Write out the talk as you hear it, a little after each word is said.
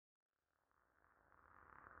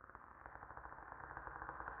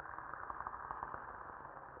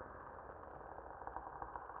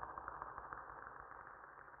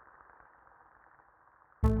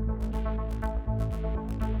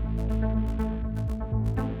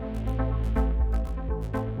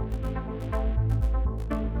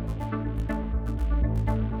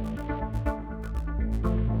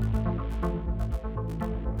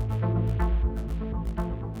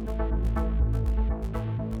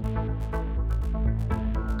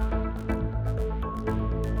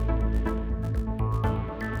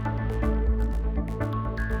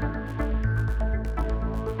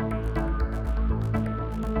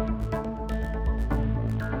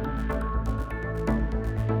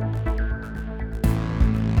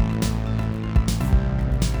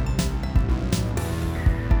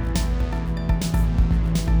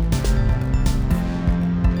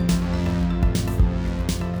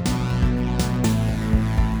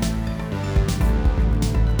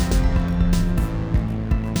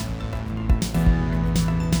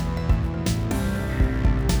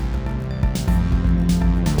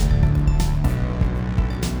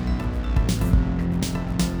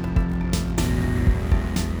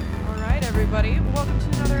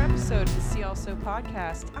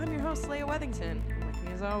Podcast. I'm your host, Leah Wethington. And with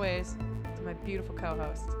me, as always, is my beautiful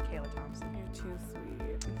co-host, Kayla Thompson. You're too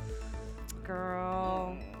sweet.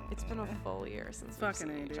 Girl, it's been a full year since we've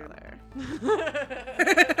seen each other.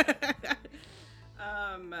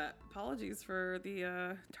 Apologies for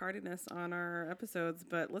the tardiness on our episodes,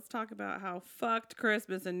 but let's talk about how fucked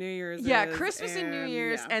Christmas and New Year's is. Yeah, Christmas and New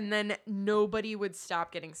Year's, and then nobody would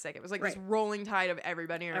stop getting sick. It was like this rolling tide of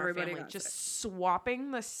everybody in our family just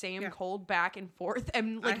swapping the same cold back and forth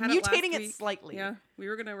and like mutating it slightly. Yeah, we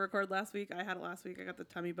were going to record last week. I had it last week. I got the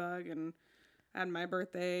tummy bug and I had my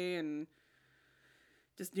birthday and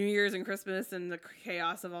just New Year's and Christmas and the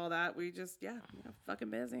chaos of all that. We just, fucking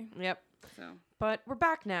busy. Yep. So, but we're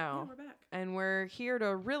back now. Yeah, we're back. And we're here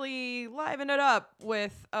to really liven it up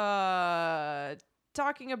with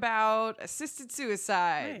talking about assisted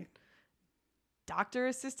suicide. Right.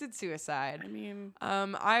 Doctor-assisted suicide. I mean,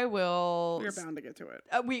 I will. We're bound to get to it.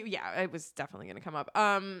 It was definitely going to come up.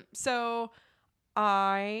 So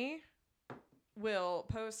I will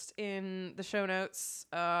post in the show notes.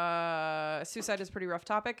 Suicide is a pretty rough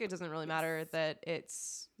topic. It doesn't really matter that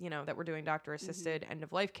it's, that we're doing doctor-assisted end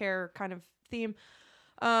of life care kind of theme.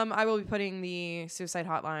 I will be putting the suicide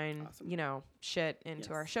hotline, shit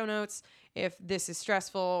into our show notes. If this is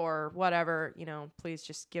stressful or whatever, please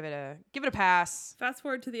just give it a pass. Fast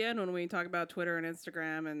forward to the end when we talk about Twitter and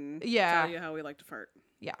Instagram and tell you how we like to fart.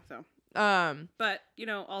 Yeah. So, but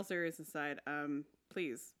all seriousness aside,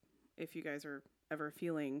 please, if you guys are ever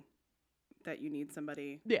feeling that you need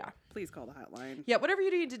somebody, please call the hotline. Yeah, whatever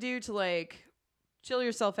you need to do to like chill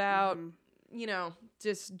yourself out,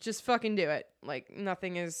 just fucking do it. Like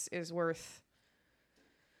nothing is worth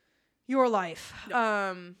your life.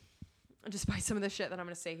 No. Despite some of the shit that I'm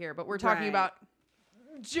going to say here, but we're talking about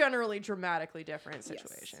generally dramatically different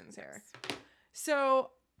situations here.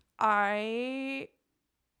 So I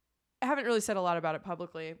haven't really said a lot about it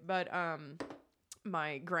publicly, but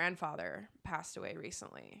my grandfather passed away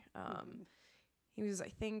recently. He was, I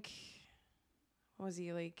think, what was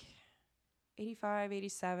he, like 85,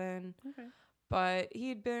 87? Okay. But he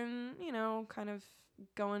had been, kind of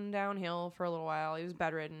going downhill for a little while. He was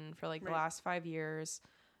bedridden for like the last 5 years.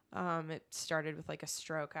 It started with like a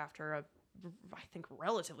stroke after I think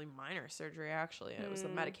relatively minor surgery actually. And it was the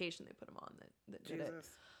medication they put him on that did it.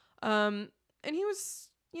 And he was,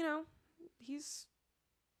 he's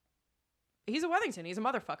a Wethington. He's a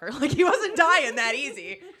motherfucker. Like he wasn't dying that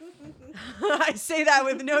easy. I say that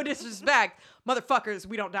with no disrespect. Motherfuckers,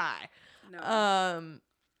 we don't die. No.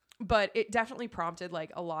 But it definitely prompted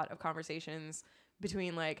like a lot of conversations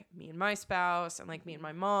between like me and my spouse and like me and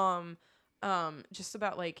my mom. Just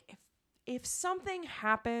about like if something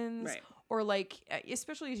happens or like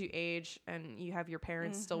especially as you age and you have your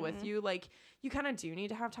parents still with you, like you kind of do need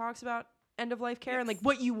to have talks about end of life care and like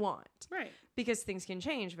what you want, right? Because things can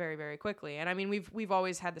change very, very quickly. And I mean we've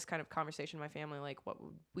always had this kind of conversation in my family, like what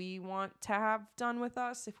would we want to have done with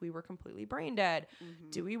us if we were completely brain dead?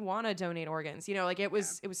 Do we want to donate organs? Like it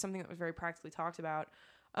was something that was very practically talked about.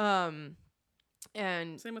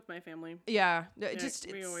 And same with my family. Yeah, it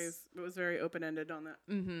was very open-ended on that.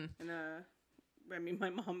 And I mean, my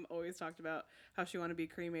mom always talked about how she wanted to be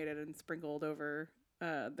cremated and sprinkled over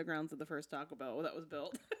the grounds of the first Taco Bell that was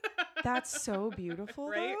built. That's so beautiful,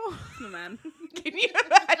 right? Though. Man, Can you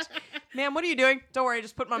imagine? Ma'am, what are you doing? Don't worry,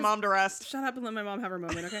 just put my mom to rest. Shut up and let my mom have her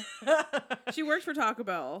moment, okay? She worked for Taco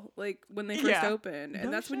Bell, like, when they first opened.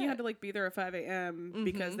 And that's when you had to, like, be there at 5 a.m.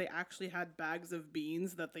 because they actually had bags of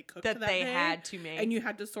beans that they cooked that they day, had to make. And you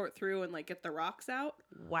had to sort through and, like, get the rocks out.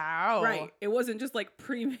 Wow. Right. It wasn't just, like,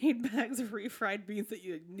 pre-made bags of refried beans that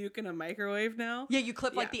you nuke in a microwave now. Yeah, you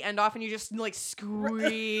clip, like, the end off and you just, like,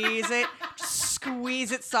 squeeze it.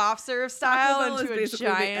 Squeeze it soft serve style into a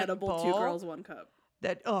giant edible bowl. 2 girls, 1 cup.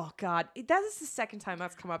 That, oh God, that is the second time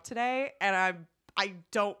that's come up today, and I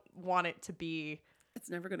don't want it to be. It's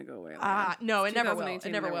never gonna go away. No, it never will. It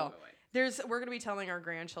never will. Go We're gonna be telling our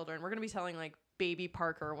grandchildren. We're gonna be telling like baby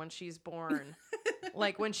Parker when she's born,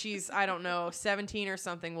 like when she's, I don't know, 17 or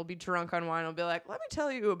something. We'll be drunk on wine. We'll be like, let me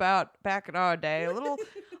tell you about back in our day, a little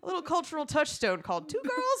cultural touchstone called 2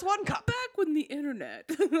 girls, 1 cup. Back when the internet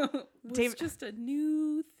was just a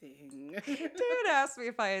new thing. David asked me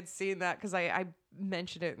if I had seen that because I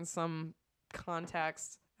mentioned it in some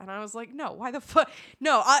context, and I was like, no, why the fuck?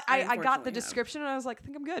 No, I got the description and I was like, I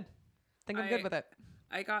think I'm good. I'm good with it.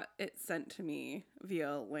 I got it sent to me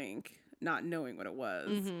via link, not knowing what it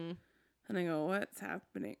was, and I go, "What's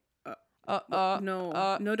happening?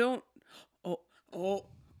 No, don't. Oh.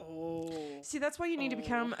 See, that's why you need to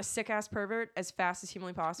become a sick ass pervert as fast as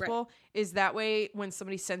humanly possible. Right. Is that way when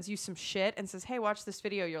somebody sends you some shit and says, "Hey, watch this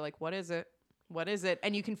video," you're like, "What is it? What is it?"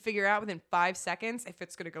 And you can figure out within 5 seconds if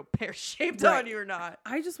it's gonna go pear-shaped on you or not.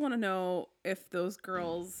 I just want to know if those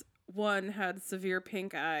girls, 1, had severe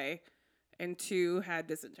pink eye, and 2, had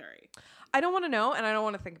dysentery. I don't want to know, and I don't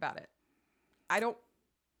want to think about it. I don't.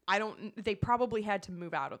 They probably had to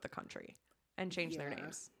move out of the country and change their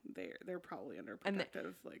names. They're probably under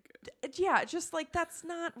protective, yeah, just like that's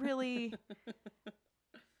not really.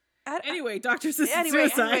 Anyway, doctor-assisted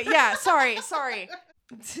suicide. Anyway, yeah, sorry.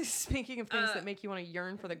 Speaking of things that make you want to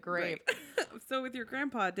yearn for the grave. Right. So with your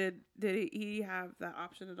grandpa, did he have that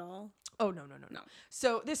option at all? Oh, no.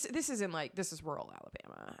 So this is rural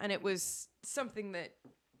Alabama, and it was something that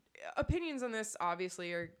opinions on this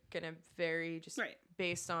obviously are going to vary just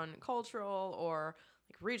based on cultural or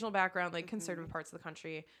like regional background. Like conservative parts of the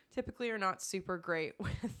country typically are not super great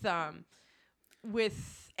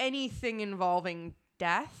with anything involving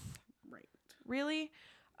death. Right. Really.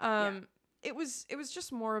 It was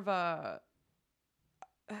just more of a.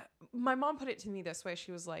 My mom put it to me this way.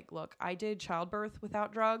 She was like, "Look, I did childbirth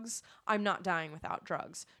without drugs. I'm not dying without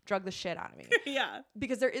drugs. Drug the shit out of me." Yeah.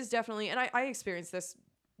 Because there is definitely, and I experienced this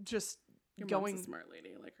just Your going. Mom's a smart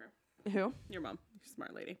lady. I like her. Who? Your mom. She's a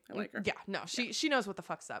smart lady. I like her. Yeah. No, she knows what the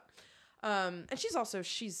fuck's up. And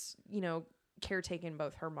she's caretaking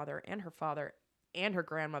both her mother and her father and her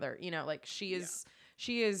grandmother. Like she is. Yeah.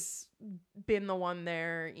 She has been the one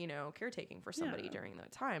there, caretaking for somebody during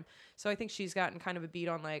that time. So I think she's gotten kind of a beat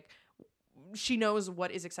on like, she knows what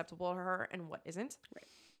is acceptable to her and what isn't.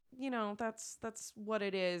 Right. That's what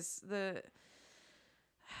it is.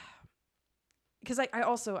 Because I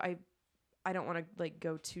don't want to like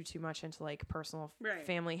go too much into like personal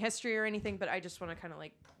family history or anything, but I just want to kind of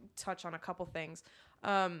like touch on a couple things.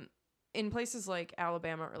 In places like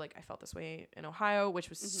Alabama, or like I felt this way in Ohio, which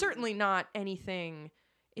was certainly not anything,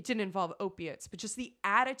 it didn't involve opiates, but just the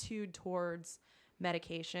attitude towards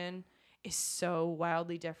medication is so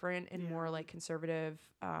wildly different in more like conservative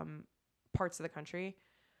parts of the country.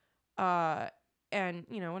 And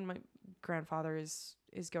when my grandfather is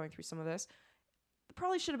going through some of this,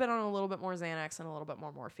 probably should have been on a little bit more Xanax and a little bit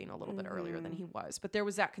more morphine a little bit earlier than he was. But there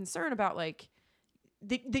was that concern about like,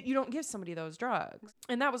 that you don't give somebody those drugs.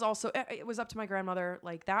 And that was also, it was up to my grandmother.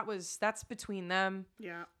 Like that's between them.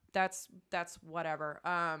 Yeah. That's whatever.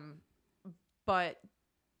 But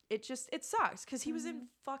it sucks because he was in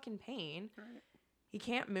fucking pain. Right. He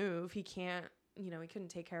can't move. He can't, he couldn't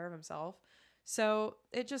take care of himself. So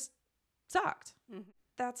it just sucked. Mm-hmm.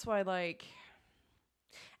 That's why like,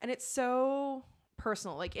 and it's so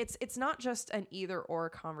personal. Like it's not just an either or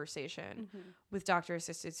conversation with doctor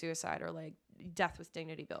assisted suicide or like death with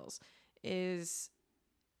dignity bills. It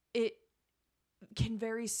can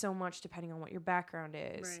vary so much depending on what your background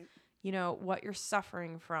is, what you're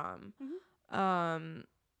suffering from. In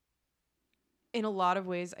a lot of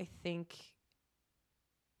ways, I think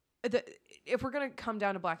that if we're going to come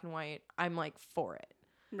down to black and white, I'm like for it.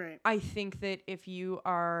 Right. I think that if you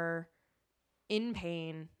are in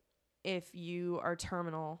pain, if you are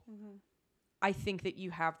terminal, I think that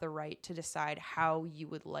you have the right to decide how you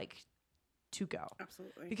would like to go.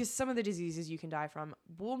 Absolutely. Because some of the diseases you can die from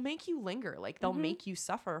will make you linger. Like they'll make you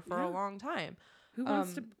suffer for a long time. Who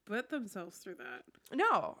wants to put themselves through that?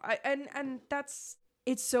 No. And that's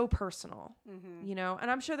it's so personal, Mm-hmm. you know? And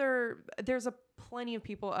I'm sure there's a plenty of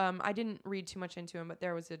people. I didn't read too much into him, but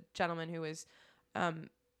there was a gentleman who was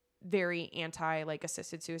very anti like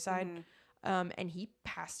assisted suicide. Mm-hmm. And he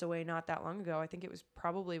passed away not that long ago. I think it was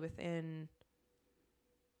probably within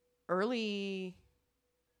early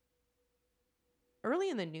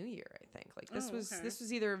in the new year, I think. Like this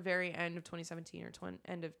was either very end of 2017 or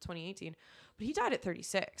end of 2018. But he died at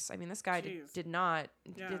 36. I mean, this guy did not.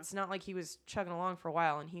 Yeah. It's not like he was chugging along for a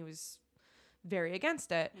while, and he was very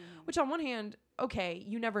against it. Mm-hmm. Which on one hand, okay,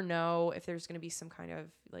 you never know if there's going to be some kind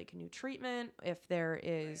of like new treatment. If there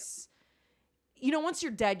is, you know, once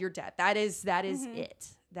you're dead, you're dead. That is Mm-hmm. it.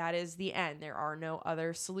 That is the end. There are no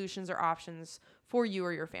other solutions or options for you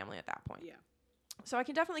or your family at that point. Yeah. So I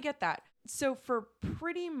can definitely get that. So for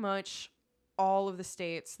pretty much all of the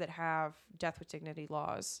states that have death with dignity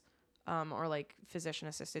laws, or like physician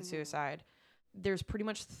assisted suicide, there's pretty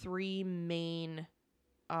much 3 main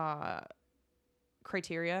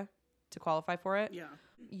criteria to qualify for it. Yeah.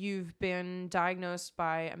 You've been diagnosed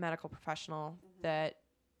by a medical professional that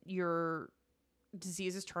your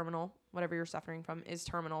disease is terminal, whatever you're suffering from is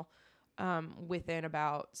terminal, within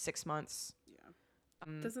about 6 months.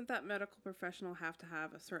 Doesn't that medical professional have to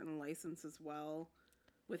have a certain license as well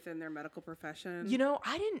within their medical profession? You know,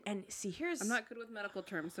 I didn't, and see, I'm not good with medical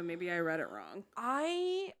terms, so maybe I read it wrong.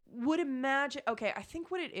 I would imagine, okay, I think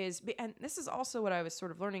what it is, and this is also what I was sort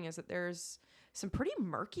of learning, is that there's some pretty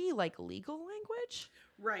murky, like, legal language.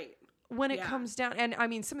 Right. When it comes down, and I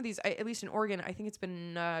mean, some of these, at least in Oregon, I think it's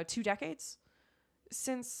been 2 decades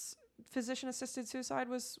since physician-assisted suicide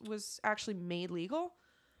was actually made legal.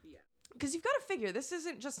 Because you've got to figure, this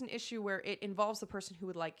isn't just an issue where it involves the person who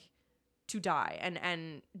would like to die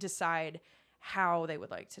and decide how they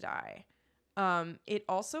would like to die. It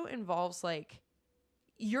also involves, like,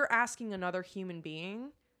 you're asking another human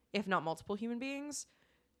being, if not multiple human beings,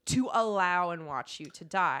 to allow and watch you to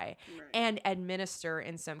die, and administer,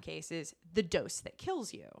 in some cases, the dose that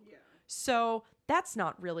kills you. Yeah. So that's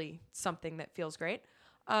not really something that feels great.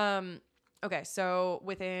 Okay, so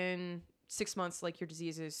within 6 months, like, your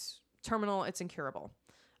disease is terminal, it's incurable.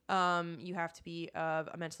 You have to be of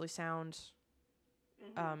a mentally sound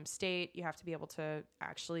state. You have to be able to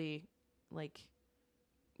actually, like,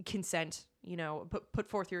 consent, you know, put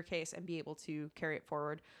forth your case and be able to carry it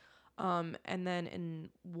forward. And then in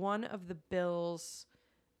one of the bills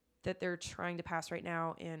that they're trying to pass right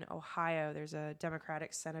now in Ohio, there's a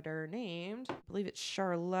Democratic senator named, I believe it's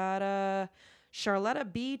Charlotta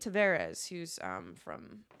B. Tavares, who's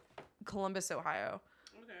from Columbus, Ohio.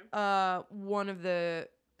 One of the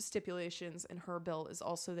stipulations in her bill is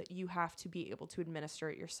also that you have to be able to administer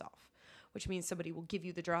it yourself, which means somebody will give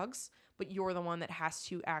you the drugs, but you're the one that has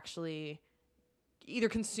to actually either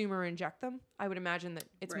consume or inject them. I would imagine that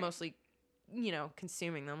it's mostly, you know,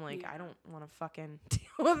 consuming them. Like, I don't want to fucking deal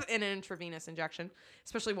with an intravenous injection,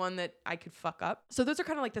 especially one that I could fuck up. So those are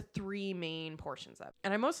kind of like the 3 main portions of it.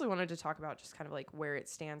 And I mostly wanted to talk about just kind of like where it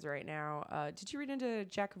stands right now. Did you read into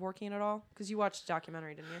Jack Kevorkian at all? Because you watched the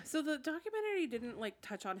documentary, didn't you? So the documentary didn't like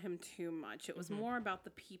touch on him too much. It was more about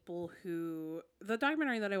the people who, the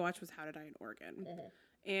documentary that I watched was How to Die in Oregon.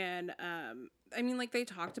 And I mean, like, they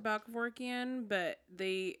talked about Kevorkian, but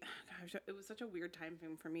it was such a weird time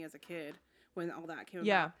frame for me as a kid when all that came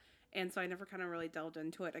about. And so I never kind of really delved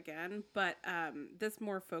into it again. But this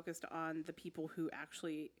more focused on the people who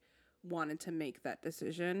actually wanted to make that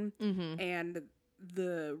decision and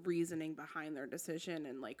the reasoning behind their decision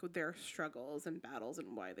and, like, their struggles and battles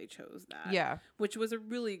and why they chose that. Yeah. Which was a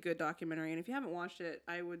really good documentary. And if you haven't watched it,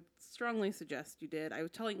 I would strongly suggest you did. I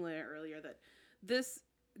was telling Leah earlier that this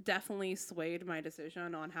definitely swayed my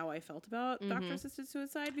decision on how I felt about doctor-assisted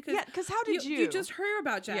suicide, because how did you just hear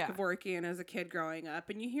about Jack Kevorkian as a kid growing up,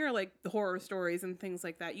 and you hear, like, the horror stories and things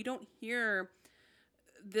like that. You don't hear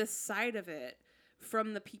this side of it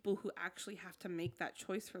from the people who actually have to make that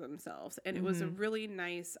choice for themselves, and it was a really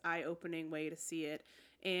nice, eye-opening way to see it.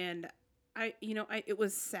 And it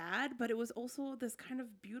was sad, but it was also this kind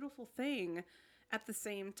of beautiful thing at the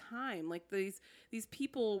same time. Like, these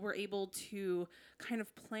people were able to kind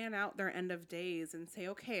of plan out their end of days and say,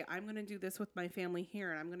 okay, I'm going to do this with my family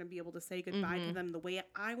here, and I'm going to be able to say goodbye to them the way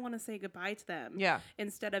I want to say goodbye to them. Yeah.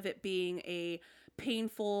 Instead of it being a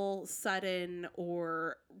painful, sudden,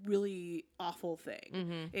 or really awful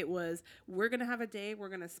thing. It was, we're going to have a day we're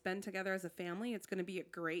going to spend together as a family. It's going to be a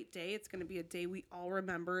great day. It's going to be a day we all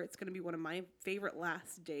remember. It's going to be one of my favorite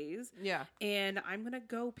last days. Yeah. And I'm going to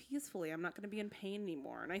go peacefully. I'm not going to be in pain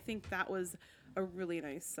anymore. And I think that was a really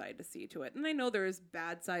nice side to see to it. And I know there's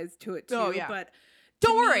bad sides to it too, but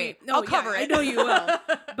Don't worry, I'll cover it. I know you will.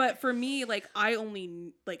 But for me, like, I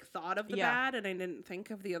only like thought of the bad and I didn't think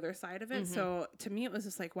of the other side of it. Mm-hmm. So to me, it was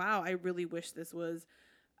just like, wow, I really wish this was.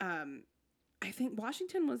 I think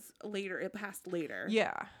Washington was later. It passed later.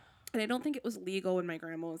 Yeah. And I don't think it was legal when my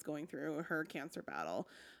grandma was going through her cancer battle.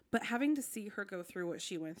 But having to see her go through what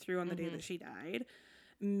she went through on the day that she died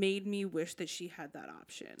made me wish that she had that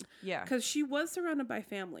option. Yeah. Because she was surrounded by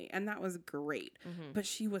family, and that was great. But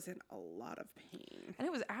she was in a lot of pain. And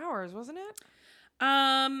it was hours, wasn't it?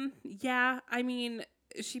 Yeah. I mean,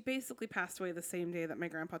 she basically passed away the same day that my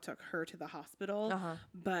grandpa took her to the hospital.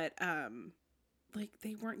 But, like,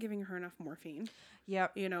 they weren't giving her enough morphine.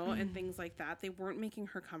 Yep. You know, and things like that. They weren't making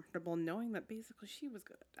her comfortable knowing that basically she was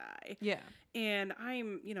going to die. Yeah. And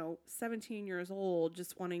I'm, 17 years old,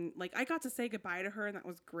 just wanting, like, I got to say goodbye to her, and that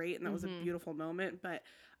was great, and that was a beautiful moment, but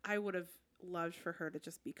I would have loved for her to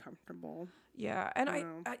just be comfortable. Yeah. And I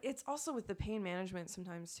it's also with the pain management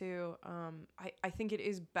sometimes, too. I think it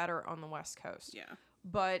is better on the West Coast. Yeah.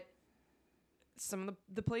 But some of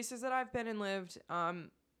the places that I've been and lived,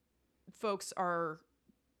 folks are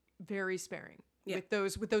very sparing with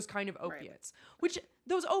those kind of opiates, which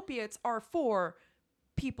those opiates are for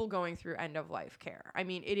people going through end of life care. I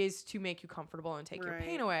mean, it is to make you comfortable and take your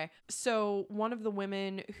pain away. So one of the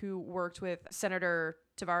women who worked with Senator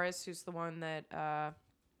Tavares, who's the one that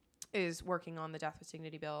is working on the Death with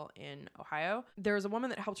Dignity bill in Ohio, there was a woman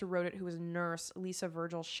that helped her wrote it who was a nurse, Lisa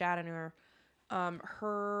Virgil Shatner.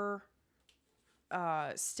 Her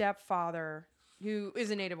stepfather, who is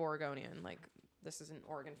a native Oregonian, like this is an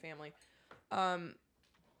Oregon family,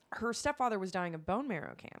 her stepfather was dying of bone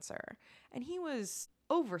marrow cancer, and he was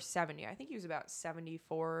over 70. I think he was about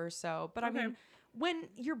 74 or so. But I mean, when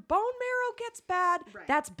your bone marrow gets bad,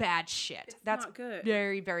 that's bad shit. That's not good.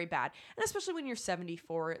 Very, very bad. And especially when you're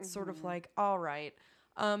 74, it's sort of like, all right.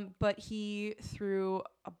 But he threw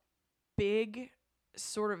a big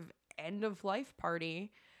sort of end of life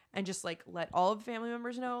party and just like let all of the family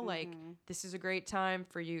members know, like, this is a great time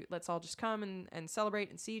for you. Let's all just come and celebrate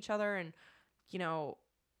and see each other. And,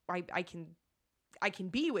 I can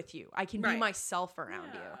be with you. I can be myself around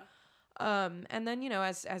you. And then,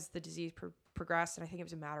 as the disease progressed, and I think it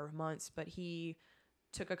was a matter of months, but he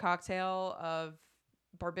took a cocktail of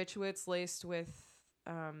barbiturates laced with,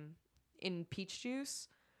 in peach juice.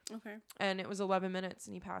 Okay. And it was 11 minutes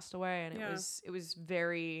and he passed away. And it was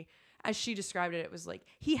very, as she described it, it was like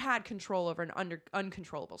he had control over an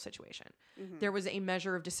uncontrollable situation. There was a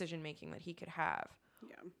measure of decision making that he could have.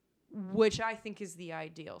 Yeah. Which I think is the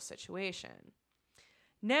ideal situation.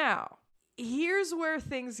 Now, here's where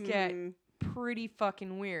things get pretty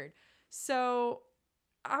fucking weird. So,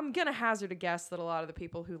 I'm going to hazard a guess that a lot of the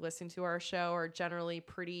people who listen to our show are generally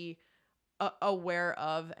pretty aware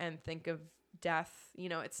of and think of death.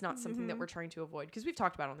 It's not something that we're trying to avoid, because we've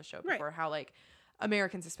talked about on the show before how, like,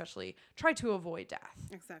 Americans especially try to avoid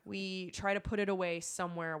death. Exactly. We try to put it away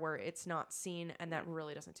somewhere where it's not seen, and that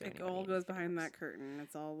really doesn't do anything. It all goes behind that curtain.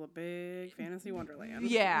 It's all a big fantasy wonderland.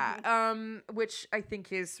 Yeah. Which I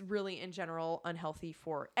think is really, in general, unhealthy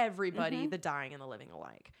for everybody, the dying and the living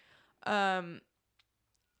alike.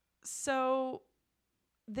 So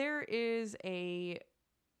there is a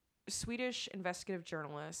Swedish investigative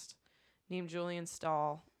journalist named Julian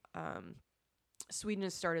Stahl. Sweden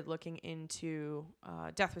has started looking into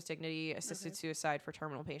death with dignity, assisted suicide for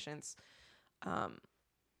terminal patients,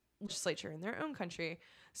 legislature in their own country.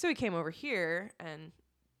 So he came over here and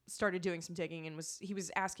started doing some digging, and he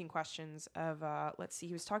was asking questions of, let's see,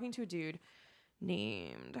 he was talking to a dude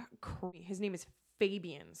named, his name is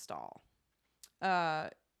Fabian Stahl.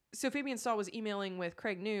 So Fabian Stahl was emailing with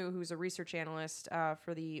Craig New, who's a research analyst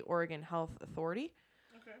for the Oregon Health Authority.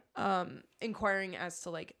 Inquiring as to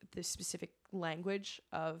like the specific language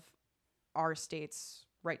of our state's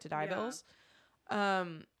right to die bills.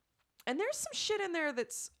 And there's some shit in there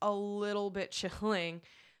that's a little bit chilling.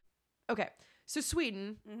 Okay, so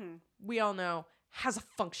Sweden, we all know, has a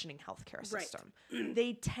functioning healthcare system.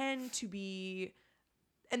 They tend to be,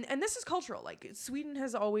 and this is cultural. Like Sweden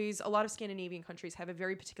has always, a lot of Scandinavian countries have a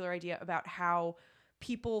very particular idea about how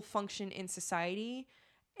people function in society,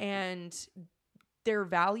 and their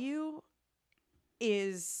value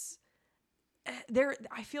is there.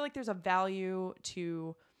 I feel like there's a value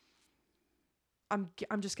to, I'm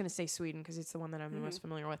just going to say Sweden because it's the one that I'm the most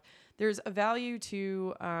familiar with. There's a value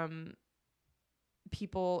to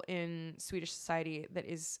people in Swedish society that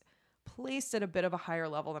is placed at a bit of a higher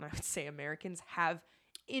level than I would say Americans have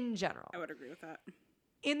in general. I would agree with that.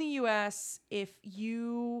 In the US, if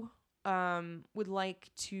you would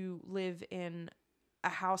like to live in a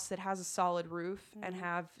house that has a solid roof and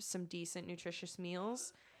have some decent, nutritious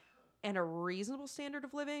meals, and a reasonable standard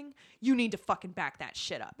of living, you need to fucking back that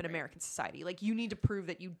shit up in American society. Like, you need to prove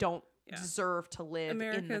that you don't deserve to live in the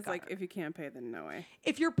America's gutter. like, if you can't pay, then no way.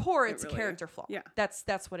 If you're poor, it's really a character flaw. Yeah.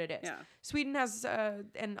 That's what it is. Yeah. Sweden has,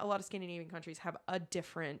 and a lot of Scandinavian countries have a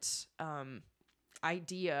different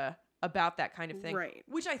idea about that kind of thing. Right.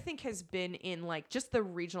 Which I think has been in, like, just the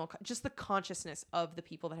regional, just the consciousness of the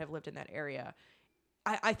people that have lived in that area.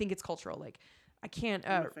 I think it's cultural. Like, I can't.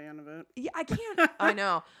 I'm a fan of it. Yeah, I can't. I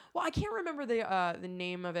know. Well, I can't remember the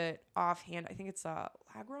name of it offhand. I think it's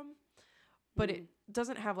Lagrum, but it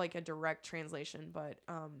doesn't have like a direct translation. But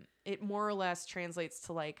it more or less translates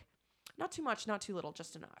to like not too much, not too little,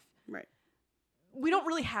 just enough. Right. We don't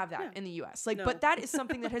really have that in the U.S. Like, but that is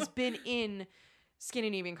something that has been in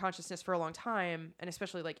Scandinavian consciousness for a long time, and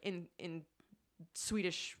especially like in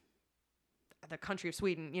Swedish, the country of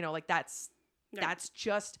Sweden. You know, like that's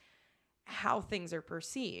just how things are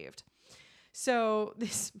perceived. So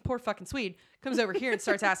this poor fucking Swede comes over here and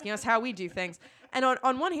starts asking us how we do things. And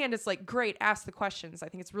on one hand, it's like, great, ask the questions. I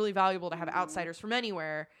think it's really valuable to have outsiders from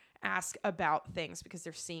anywhere ask about things because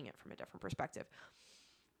they're seeing it from a different perspective.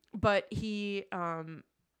 But he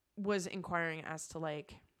was inquiring as to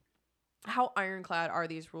like, how ironclad are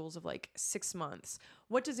these rules of like 6 months?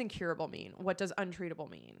 What does incurable mean? What does untreatable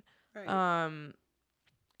mean? Right.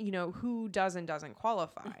 You know, who does and doesn't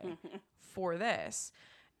qualify for this.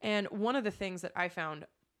 And one of the things that I found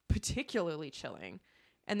particularly chilling,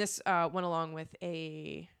 and this went along with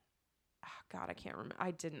I can't remember. I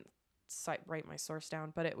didn't write my source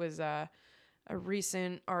down, but it was a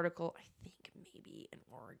recent article, I think maybe in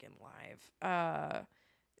Oregon Live,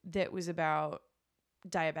 that was about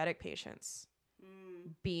diabetic patients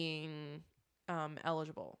being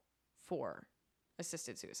eligible for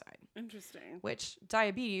assisted suicide. Interesting. Which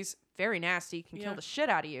diabetes, very nasty, can kill the shit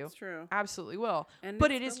out of you. It's true. Absolutely will. And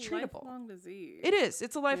but it's it is treatable. Lifelong disease. It is.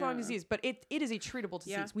 It's a lifelong disease, but it is a treatable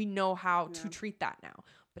disease. Yeah. We know how to treat that now,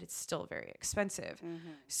 but it's still very expensive.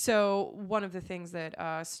 So one of the things that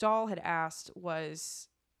Stahl had asked was,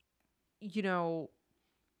 you know,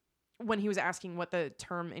 when he was asking what the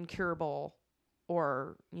term incurable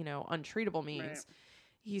or, you know, untreatable means,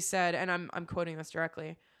 he said, and I'm quoting this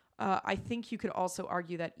directly, I think you could also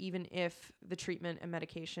argue that even if the treatment and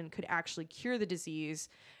medication could actually cure the disease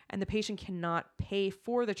and the patient cannot pay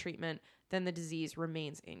for the treatment, then the disease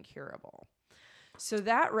remains incurable. So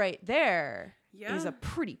that right there is a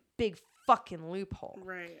pretty big fucking loophole.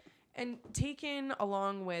 Right. And taken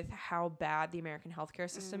along with how bad the American healthcare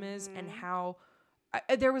system is and how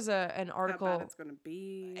there was an article. How bad it's going to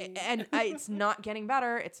be. And it's not getting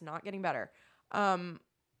better. It's not getting better.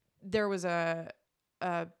 There was a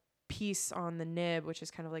piece on the Nib, which is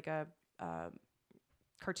kind of like a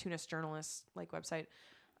cartoonist journalist like website.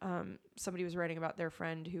 Somebody was writing about their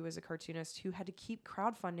friend who was a cartoonist who had to keep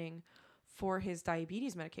crowdfunding for his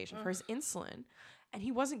diabetes medication, for his insulin, and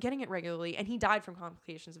he wasn't getting it regularly, and he died from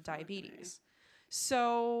complications of diabetes.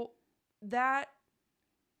 So that's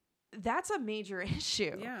a major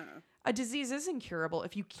issue. Yeah. A disease is incurable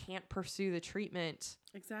if you can't pursue the treatment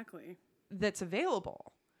that's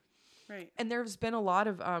available. Right. And there's been a lot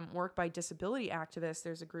of work by disability activists.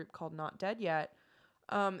 There's a group called Not Dead Yet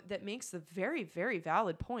that makes the very, very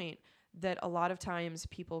valid point that a lot of times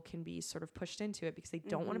people can be sort of pushed into it because they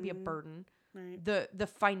don't want to be a burden. Right. The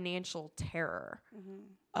financial terror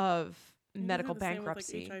of medical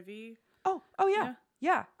bankruptcy. With, like, HIV? Oh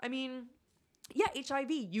yeah. I mean, yeah,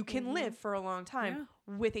 HIV. You can live for a long time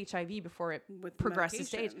with HIV before it progresses to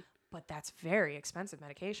stage. But that's very expensive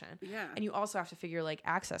medication. Yeah. And you also have to figure like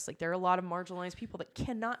access. Like there are a lot of marginalized people that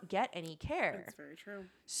cannot get any care. That's very true.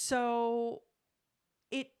 So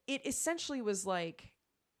it essentially was like,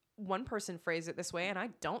 one person phrased it this way, and I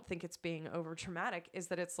don't think it's being over dramatic, is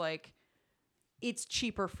that it's like, it's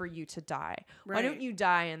cheaper for you to die. Right. Why don't you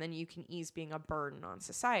die and then you can ease being a burden on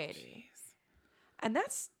society? Jeez. And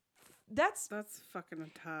that's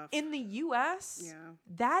fucking tough. In the US,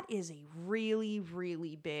 that is a really,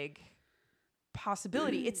 really big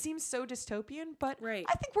possibility. It seems so dystopian, but I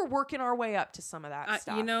think we're working our way up to some of that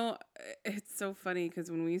stuff. You know, it's so funny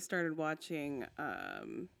because when we started watching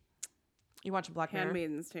you watching Black Mirror?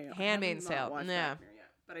 Handmaid's Tale. Handmaid's Tale. Yeah.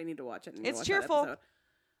 But I need to watch it. It's cheerful.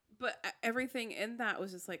 But everything in that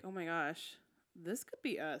was just like, oh my gosh, this could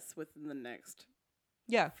be us within the next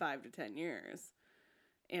 5 to 10 years.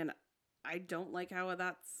 And I don't like how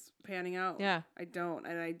that's panning out. Yeah. I don't.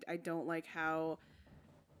 And I don't like how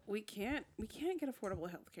we can't get affordable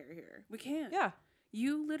health care here. We can't. Yeah.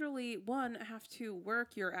 you literally, one, have to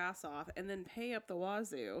work your ass off and then pay up the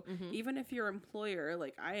wazoo. Even if your employer,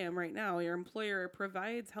 like I am right now, your employer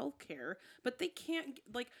provides health care, but they can't,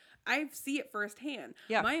 like, I see it firsthand.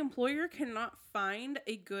 Yeah. My employer cannot find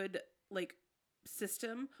a good, like,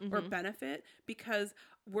 system or benefit because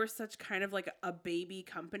we're such kind of like a baby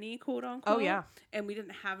company, quote unquote. Oh, yeah. And we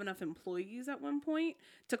didn't have enough employees at one point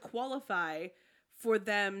to qualify for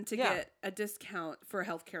them to get a discount for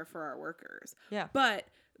healthcare for our workers. Yeah. But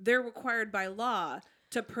they're required by law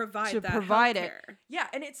to provide that it. Yeah,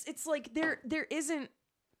 and it's like there's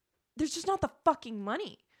just not the fucking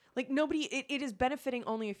money. Like nobody it is benefiting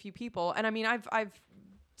only a few people. And I mean I've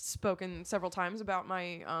spoken several times about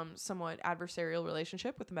my somewhat adversarial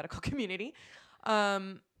relationship with the medical community.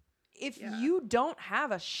 If you don't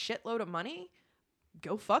have a shitload of money,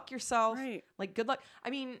 go fuck yourself. Right. Like good luck.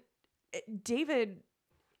 I mean, David,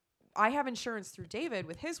 I have insurance through David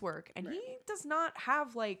with his work, and he does not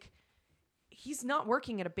have like, he's not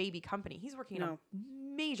working at a baby company. He's working at a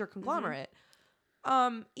major conglomerate.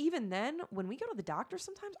 Even then, when we go to the doctor,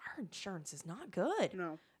 sometimes our insurance is not good.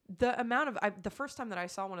 No. The amount of, the first time that I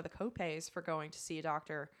saw one of the copays for going to see a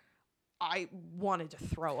doctor, I wanted to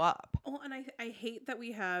throw up. Well, and I hate that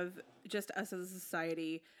we have, just us as a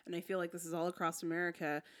society, and I feel like this is all across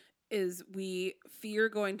America, is we fear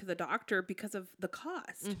going to the doctor because of the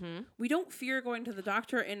cost. We don't fear going to the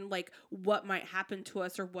doctor and like what might happen to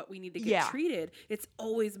us or what we need to get treated. It's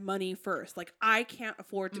always money first. Like I can't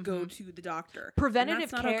afford to go to the doctor.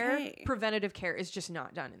 Preventative care is just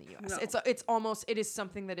not done in the US. No. It is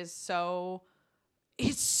something that is so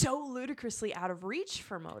ludicrously out of reach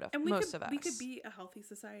for most of us. We could be a healthy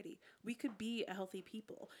society. We could be a healthy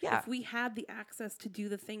people. Yeah. If we had the access to do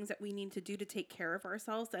the things that we need to do to take care of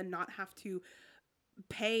ourselves and not have to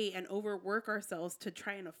pay and overwork ourselves to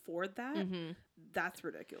try and afford that, that's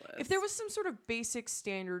ridiculous. If there was some sort of basic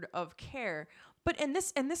standard of care, and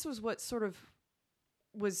this was what sort of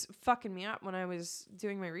was fucking me up when I was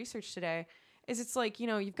doing my research today, is it's like, you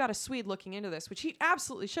know, you've got a Swede looking into this, which he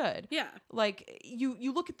absolutely should. Yeah. Like,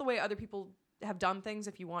 you look at the way other people have done things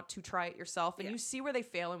if you want to try it yourself, and you see where they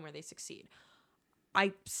fail and where they succeed.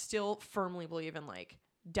 I still firmly believe in, like,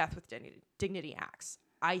 death with dignity acts.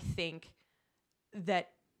 I think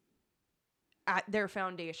that at their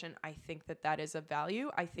foundation, I think that is a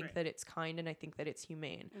value. I think that it's kind, and I think that it's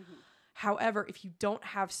humane. However, if you don't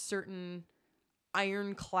have certain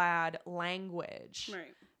ironclad language...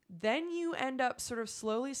 then you end up sort of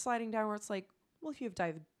slowly sliding down where it's like, well, if you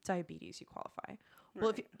have diabetes, you qualify. Well,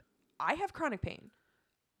 if I have chronic pain.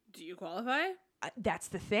 Do you qualify? That's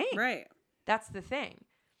the thing. Right. That's the thing.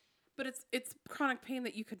 But it's chronic pain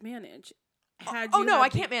that you could manage. I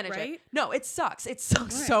can't manage it. No, it sucks. It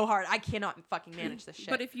sucks so hard. I cannot fucking manage this shit.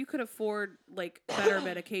 But if you could afford, like, better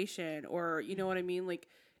medication or, you know what I mean? Like,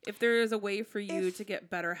 if there is a way for you to get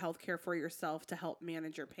better health care for yourself to help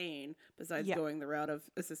manage your pain, besides going the route of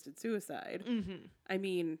assisted suicide, I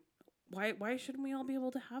mean, why shouldn't we all be able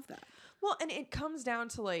to have that? Well, and it comes down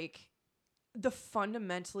to, like, the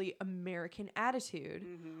fundamentally American attitude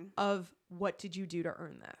of what did you do to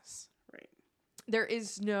earn this? Right. There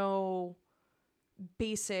is no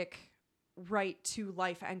basic right to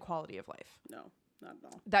life and quality of life. No. Not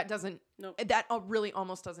at all. That doesn't. Nope. That really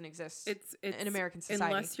almost doesn't exist. It's in American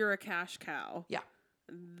society, unless you're a cash cow. Yeah.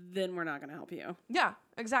 Then we're not going to help you. Yeah.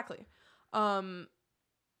 Exactly.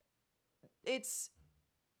 It's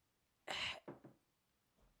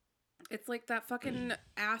like that fucking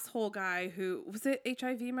asshole guy who was it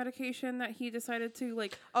HIV medication that he decided to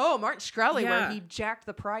like. Oh, Martin Shkreli, where he jacked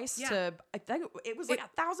the price to. I think it was like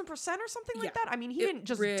 1,000% or something like that. I mean, he didn't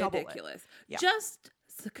just double it. Ridiculous. Yeah. Just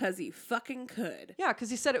because he fucking could. Yeah, because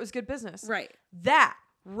he said it was good business. Right. That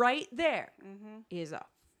right there is a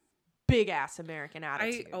big ass American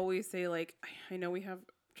attitude. I always say, like, I know we have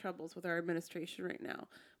troubles with our administration right now,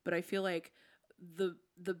 but I feel like the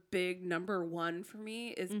big number one for me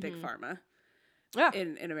is big pharma. Yeah.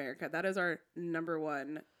 In America. That is our number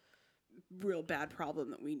one real bad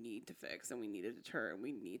problem that we need to fix and we need to deter and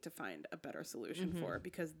we need to find a better solution for,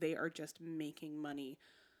 because they are just making money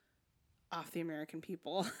off the American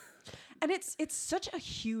people. And it's such a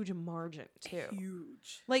huge margin too.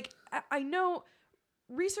 Huge. Like I know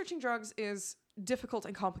researching drugs is difficult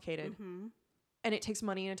and complicated, and it takes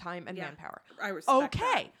money and time and manpower. I respect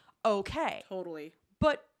that. Okay. Totally.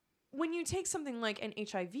 But when you take something like an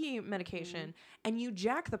HIV medication and you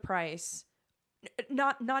jack the price,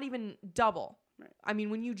 not even double. Right. I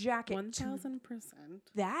mean, when you jack it 1,000%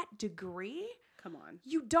 that degree, come on,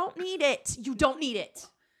 you don't need it. You don't need it.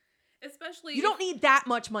 Especially you don't need that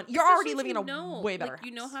much money. You're already living in a way better house.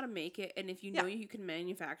 You know how to make it, and if you know you can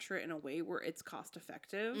manufacture it in a way where it's cost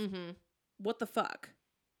effective, what the fuck?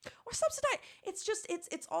 Or subsidize. It's just,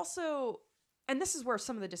 it's also, and this is where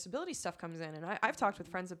some of the disability stuff comes in. And I've talked with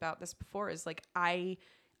friends about this before, is like, I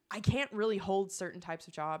can't really hold certain types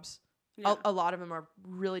of jobs. Yeah. A lot of them are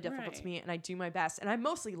really difficult to me, and I do my best. And I'm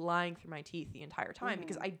mostly lying through my teeth the entire time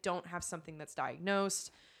because I don't have something that's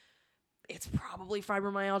diagnosed. It's probably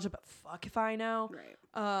fibromyalgia, but fuck if I know.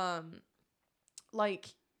 Right. Like,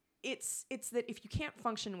 it's that if you can't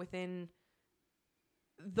function within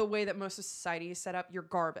the way that most of society is set up, you're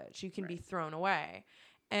garbage. You can be thrown away.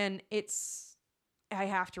 And I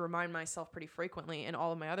have to remind myself pretty frequently, and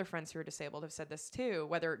all of my other friends who are disabled have said this too,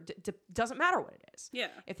 whether doesn't matter what it is. Yeah.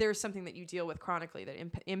 If there's something that you deal with chronically that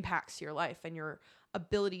impacts your life and your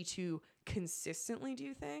ability to consistently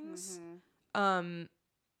do things,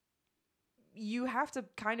 you have to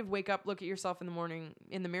kind of wake up, look at yourself in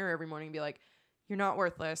the mirror every morning and be like, you're not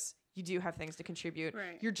worthless. You do have things to contribute.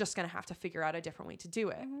 Right. You're just going to have to figure out a different way to do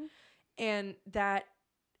it. And that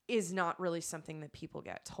is not really something that people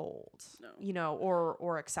get told,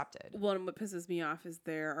 or accepted. Well, and what pisses me off is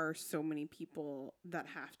there are so many people that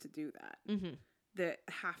have to do that, that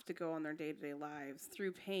have to go on their day-to-day lives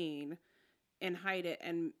through pain and hide it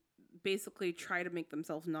and basically try to make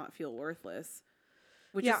themselves not feel worthless,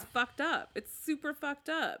 which is fucked up. It's super fucked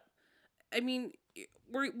up. I mean,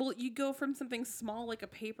 you go from something small like a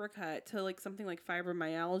paper cut to like something like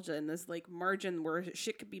fibromyalgia and this like margin where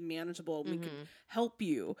shit could be manageable and we could help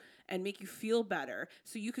you and make you feel better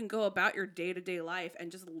so you can go about your day-to-day life and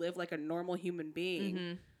just live like a normal human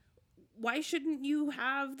being. Why shouldn't you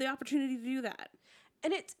have the opportunity to do that?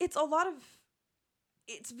 And it's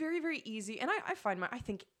very, very easy. And I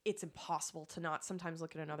think it's impossible to not sometimes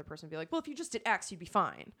look at another person and be like, well, if you just did X, you'd be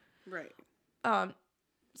fine. Right.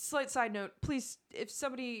 Slight side note, please, if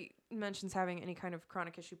somebody mentions having any kind of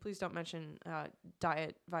chronic issue, please don't mention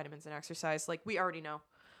diet, vitamins, and exercise. Like, we already know.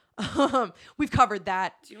 We've covered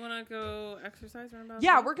that. Do you want to go exercise?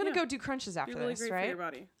 Yeah, we're going to go do crunches after really this, great right? For your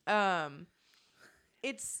body.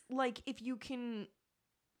 It's like, if you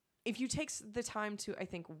take the time to, I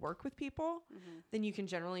think, work with people, then you can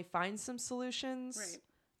generally find some solutions. Right.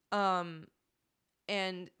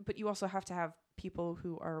 But you also have to have people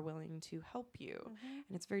who are willing to help you.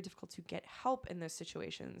 And it's very difficult to get help in those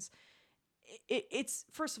situations. It's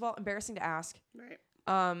first of all embarrassing to ask. Right.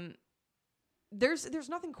 There's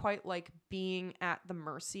nothing quite like being at the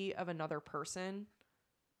mercy of another person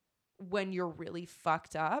when you're really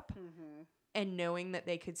fucked up and knowing that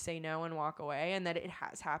they could say no and walk away and that it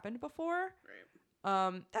has happened before.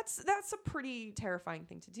 Right. That's a pretty terrifying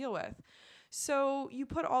thing to deal with. So you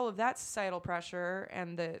put all of that societal pressure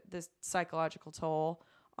and the psychological toll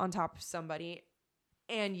on top of somebody,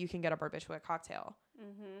 and you can get a barbiturate cocktail.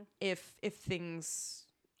 If things,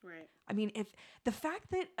 right? I mean, if the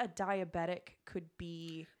fact that a diabetic could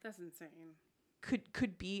be, that's insane.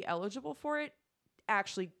 Could be eligible for it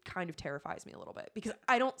actually kind of terrifies me a little bit because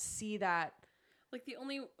I don't see that. Like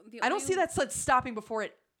I don't see that stopping before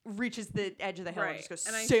it reaches the edge of the hill and just goes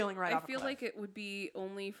sailing right off. I feel like it would be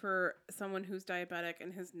only for someone who's diabetic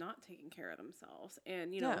and has not taken care of themselves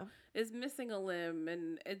and is missing a limb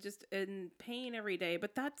and just in pain every day.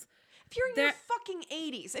 But that's if you're in your fucking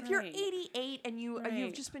 80s, if you're 88 and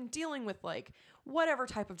you've just been dealing with like whatever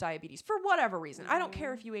type of diabetes for whatever reason. I don't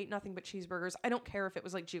care if you ate nothing but cheeseburgers. I don't care if it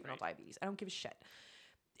was like juvenile diabetes. I don't give a shit.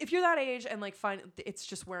 If you're that age and like it's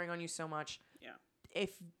just wearing on you so much. Yeah. If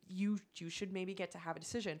you should maybe get to have a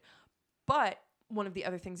decision. But one of the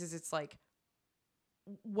other things is it's like,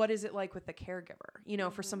 what is it like with the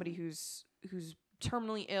caregiver? For somebody who's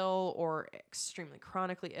terminally ill or extremely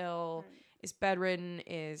chronically ill, is bedridden,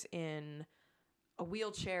 is in a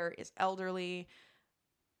wheelchair, is elderly.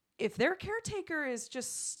 If their caretaker is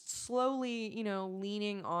just slowly,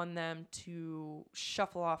 leaning on them to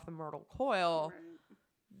shuffle off the mortal coil,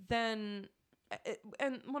 then...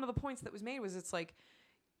 And one of the points that was made was it's like,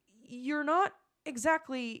 you're not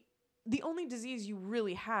exactly, the only disease you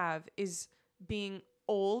really have is being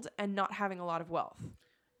old and not having a lot of wealth.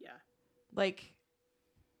 Yeah. Like,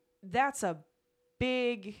 that's a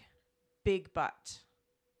big, big but,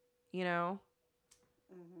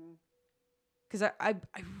 Because I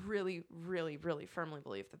really, really, really firmly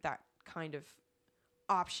believe that kind of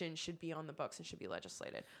option should be on the books and should be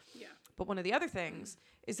legislated. Yeah. But one of the other things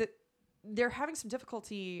is that they're having some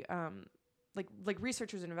difficulty, like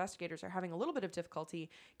researchers and investigators are having a little bit of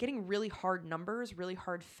difficulty getting really hard numbers, really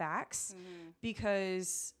hard facts,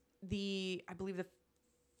 because I believe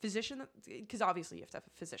the physician, because obviously you have to have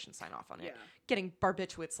a physician sign off on it. Yeah. Getting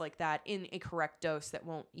barbiturates like that in a correct dose that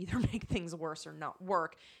won't either make things worse or not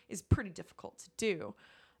work is pretty difficult to do.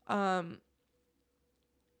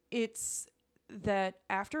 It's that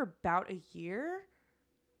after about a year,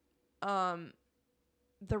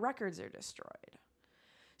 the records are destroyed.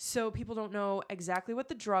 So people don't know exactly what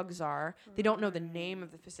the drugs are. They don't know the name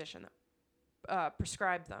of the physician that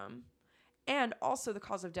prescribed them. And also the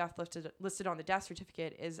cause of death listed on the death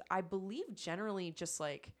certificate is, I believe, generally just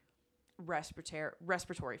like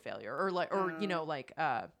respiratory failure or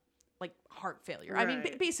heart failure. Right. I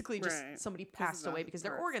mean, basically just Right. somebody passed away because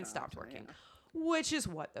their heart organs stopped, stopped working, yeah. which is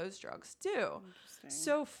what those drugs do. Interesting.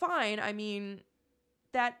 So fine. I mean,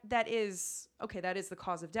 that is okay. That is the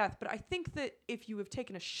cause of death. But I think that if you have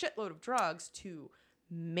taken a shitload of drugs to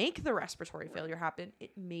make the respiratory failure happen,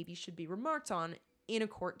 it maybe should be remarked on in a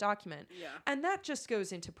court document. Yeah. And that just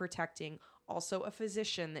goes into protecting also a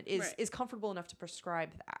physician that is comfortable enough to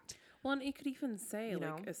prescribe that. Well, and you could even say, You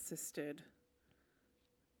like, know? assisted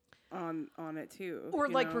on it, too. Or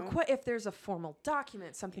you like know? if there's a formal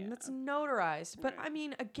document, something that's notarized. But Right. I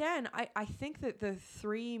mean, again, I think that the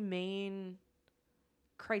three main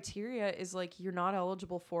criteria is like you're not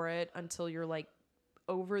eligible for it until you're like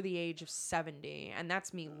over the age of 70. And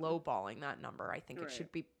that's me lowballing that number. I think it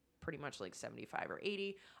should be pretty much like 75 or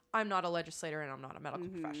 80. I'm not a legislator and I'm not a medical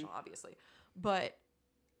professional, obviously. But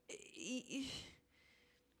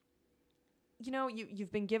you know,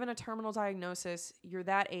 you've been given a terminal diagnosis, you're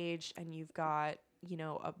that age, and you've got, you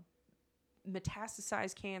know, a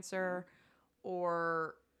metastasized cancer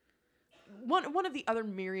or one of the other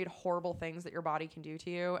myriad horrible things that your body can do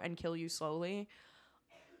to you and kill you slowly.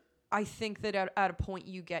 I think that at a point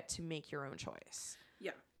you get to make your own choice.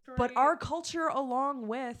 Yeah. But our culture, along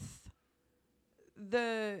with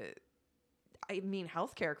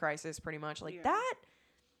healthcare crisis, pretty much like that,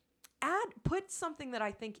 put something that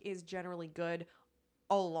I think is generally good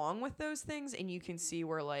along with those things, and you can see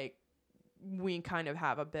where like we kind of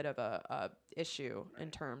have a bit of a issue in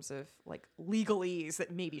terms of like legalese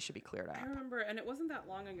that maybe should be cleared up. I remember, and it wasn't that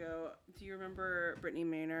long ago. Do you remember Brittany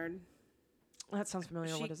Maynard? That sounds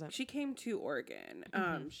familiar. What is it? She came to Oregon.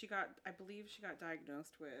 Mm-hmm. I believe she got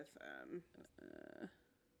diagnosed with,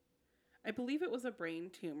 I believe it was a brain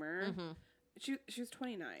tumor. Mm-hmm. She was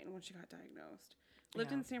 29 when she got diagnosed.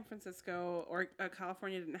 Lived in San Francisco, or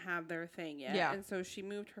California didn't have their thing yet. Yeah. And so she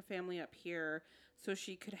moved her family up here so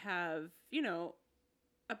she could have, you know,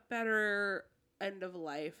 a better end of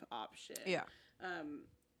life option. Yeah.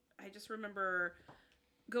 I just remember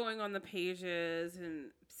going on the pages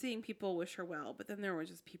and seeing people wish her well, but then there were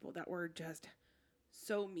just people that were just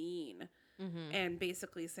so mean and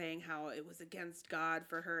basically saying how it was against God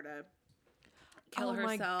for her to kill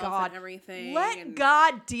herself and everything. Let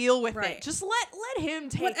God deal with it. Just let him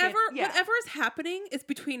take whatever it. Yeah. Whatever is happening is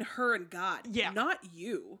between her and God. Yeah. Not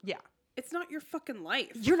you. Yeah. It's not your fucking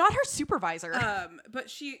life. You're not her supervisor. But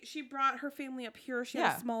she brought her family up here. She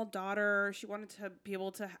had a small daughter. She wanted to be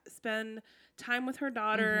able to spend time with her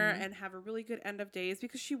daughter and have a really good end of days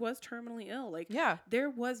because she was terminally ill. Like, there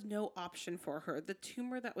was no option for her. The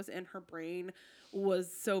tumor that was in her brain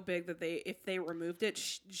was so big that if they removed it,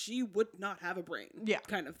 she would not have a brain. Yeah,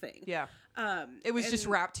 kind of thing. Yeah. It was just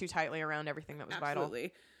wrapped too tightly around everything that was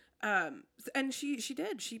absolutely. And she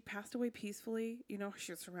did. She passed away peacefully. You know,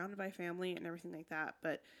 she was surrounded by family and everything like that.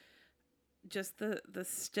 But just the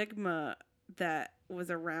stigma that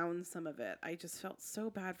was around some of it, I just felt so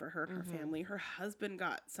bad for her and her family. Her husband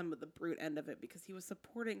got some of the brute end of it because he was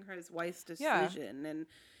supporting his wife's decision, and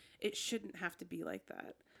it shouldn't have to be like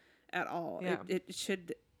that at all. Yeah. It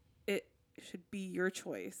should be your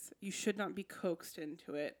choice. You should not be coaxed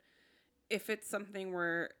into it. If it's something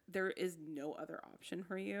where there is no other option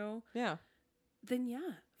for you, then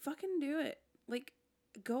fucking do it. Like,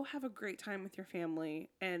 go have a great time with your family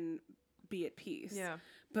and be at peace. Yeah.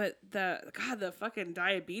 But the fucking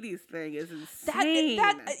diabetes thing is insane.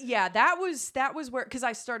 That was where, because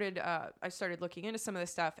I started looking into some of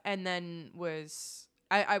this stuff, and then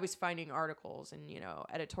I was finding articles and, you know,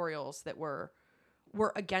 editorials that were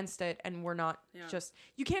against it, and were not just,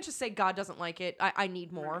 you can't just say God doesn't like it. I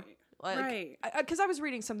need more. Right. Because I was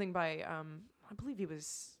reading something by I believe he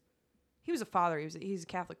was a father. He's a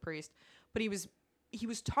Catholic priest, but he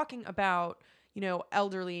was talking about, you know,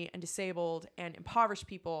 elderly and disabled and impoverished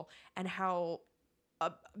people and how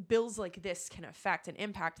bills like this can affect and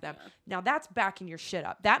impact them. Now that's backing your shit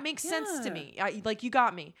up. That makes sense to me. You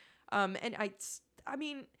got me. And I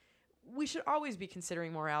mean, we should always be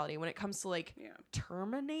considering morality when it comes to like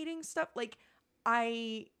terminating stuff. Like,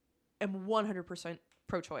 I am 100%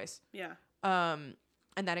 pro-choice. Yeah. And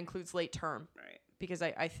that includes late term. Right. because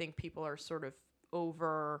I think people are sort of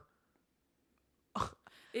over.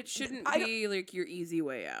 It shouldn't be like your easy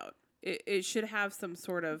way out. It should have some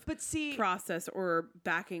sort of process or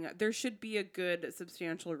backing up. There should be a good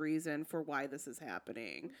substantial reason for why this is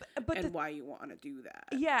happening and why you want to do that.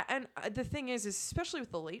 Yeah, and the thing is especially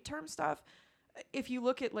with the late term stuff, if you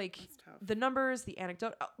look at like the numbers, the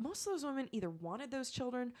anecdote, most of those women either wanted those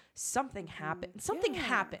children, something happened. Something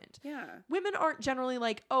happened. Yeah. Women aren't generally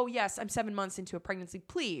like, oh yes, I'm 7 months into a pregnancy,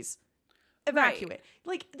 please evacuate. Right.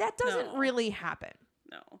 Like that doesn't really happen.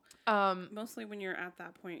 No. Mostly when you're at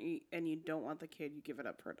that point and you don't want the kid, you give it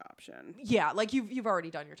up for adoption. Yeah, like you've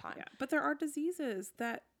already done your time. Yeah, but there are diseases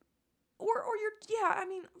that, or I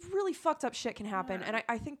mean, really fucked up shit can happen, and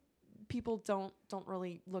I think people don't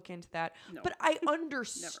really look into that. No. But I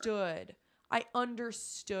understood. I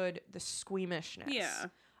understood the squeamishness.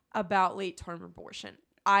 About late term abortion.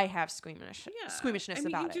 I have squeamishness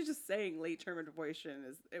about it. You're just saying late term abortion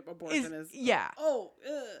is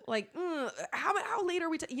like how late are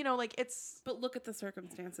we? Like it's. But look at the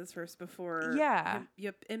circumstances first before.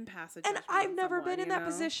 You impasse. And I've never been in that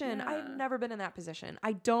position. Yeah. I've never been in that position.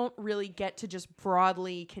 I don't really get to just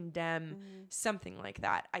broadly condemn something like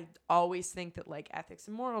that. I always think that like ethics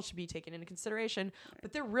and morals should be taken into consideration,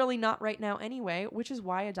 but they're really not right now anyway. Which is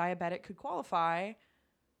why a diabetic could qualify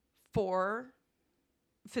for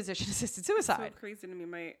physician-assisted suicide. It's so crazy to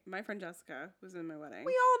me. My friend Jessica was in my wedding.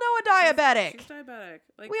 We all know a diabetic. She's diabetic.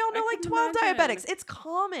 Like, we all know like 12 diabetics. It's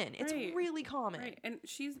common. It's really common. Right. And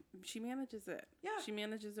she manages it. Yeah. She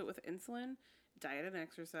manages it with insulin, diet, and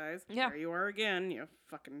exercise. Yeah. There you are again, you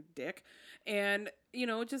fucking dick. And, she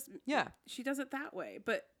does it that way.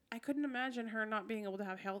 But I couldn't imagine her not being able to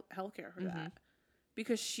have health care for that.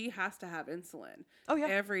 Because she has to have insulin. Oh yeah.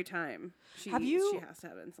 Every time she has to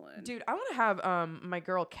have insulin. Dude, I want to have my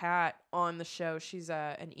girl Kat on the show. She's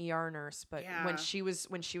an ER nurse, but when she was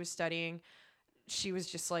studying, she was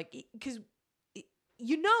just like, because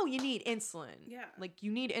you need insulin. Yeah. Like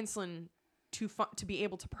you need insulin to be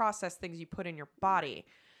able to process things you put in your body.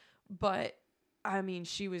 But I mean,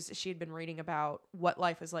 she had been reading about what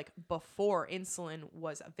life was like before insulin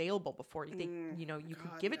was available, before you could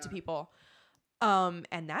give it to people.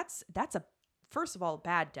 And that's a, first of all,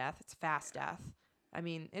 bad death. It's fast death. I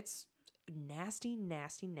mean, it's nasty,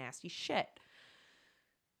 nasty, nasty shit.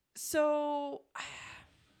 So,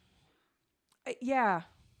 yeah,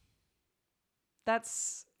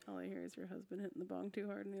 that's. All I hear is your husband hitting the bong too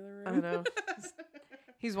hard in the other room. I know.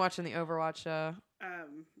 He's watching the Overwatch.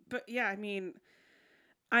 But yeah, I mean,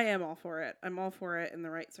 I am all for it. I'm all for it in the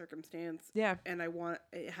right circumstance. Yeah. And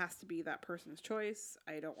it has to be that person's choice.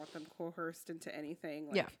 I don't want them coerced into anything.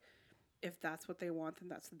 Like, if that's what they want, then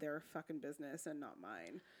that's their fucking business and not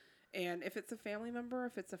mine. And if it's a family member,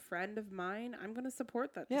 if it's a friend of mine, I'm going to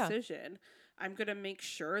support that decision. I'm going to make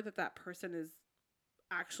sure that person is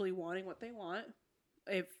actually wanting what they want.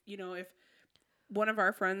 If one of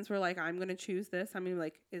our friends were like, I'm going to choose this, I'm going to be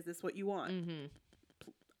like, is this what you want? Mm-hmm.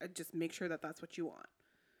 Just make sure that that's what you want.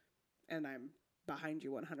 And I'm behind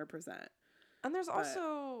you 100%. And there's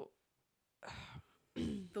also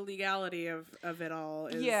the legality of it all.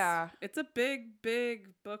 It's a big, big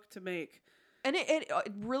book to make. And it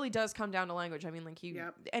really does come down to language. I mean, like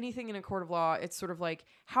anything in a court of law, it's sort of like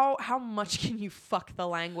how much can you fuck the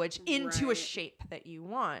language into a shape that you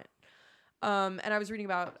want? And I was reading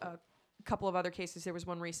about a couple of other cases. There was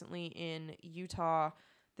one recently in Utah.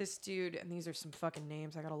 This dude, and these are some fucking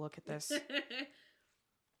names. I gotta look at this.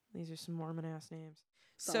 These are some Mormon ass names.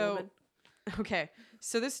 Solomon.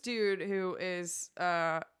 So this dude who is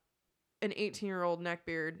an 18-year-old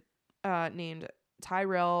neckbeard named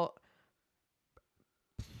Tyrell.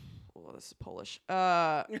 Oh, this is Polish.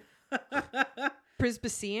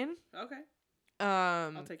 Prisbasian. Okay.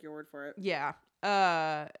 I'll take your word for it. Yeah.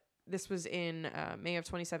 This was in May of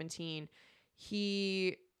 2017.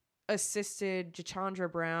 He assisted Jachandra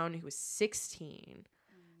Brown, who was 16.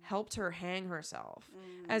 Helped her hang herself.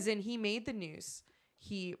 As in, he made the noose.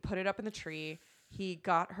 He put it up in the tree. He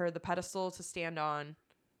got her the pedestal to stand on.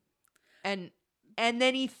 And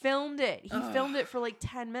then he filmed it. He filmed it for like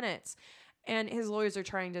 10 minutes. And his lawyers are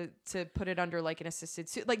trying to put it under like an assisted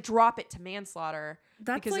suit, like drop it to manslaughter.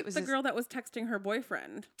 That's because like it was the girl that was texting her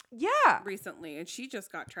boyfriend. Yeah. Recently, and she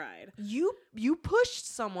just got tried. You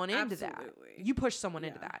pushed someone into that. You pushed someone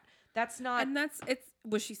into that. That's not. And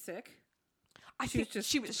was she sick? I think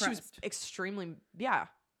she was extremely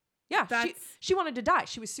she wanted to die.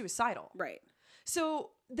 She was suicidal. Right. So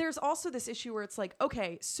there's also this issue where it's like,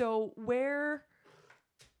 okay, so where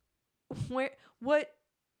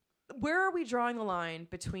are we drawing the line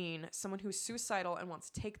between someone who's suicidal and wants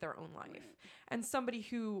to take their own life and somebody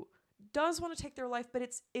who does want to take their life, but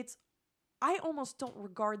it's I almost don't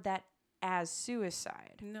regard that as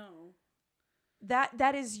suicide. No.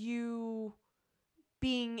 That is you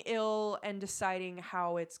being ill and deciding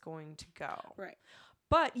how it's going to go. Right.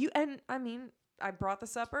 But I brought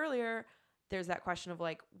this up earlier. There's that question of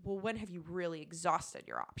like, well, when have you really exhausted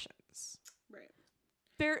your options? Right.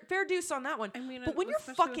 Fair deuce on that one. I mean, but when you're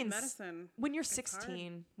fucking medicine, when you're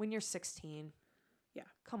 16, yeah,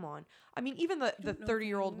 come on. I mean, even the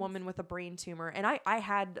 30-year-old woman with a brain tumor, and I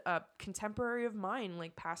had a contemporary of mine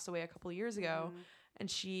like passed away a couple of years ago, and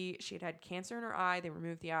she had cancer in her eye. They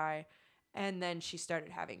removed the eye, and then she started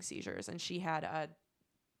having seizures, and she had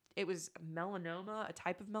it was melanoma, a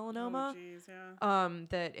type of melanoma. Oh, geez, yeah.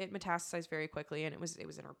 That it metastasized very quickly, and it was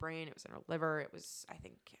in her brain, it was in her liver, I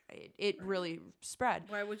think it really spread.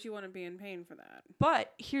 Why would you want to be in pain for that?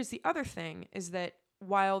 But here's the other thing, is that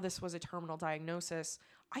while this was a terminal diagnosis,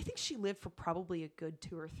 I think she lived for probably a good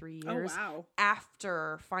 2 or 3 years. Oh, wow.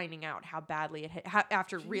 After finding out how badly it had,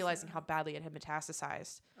 after realizing how badly it had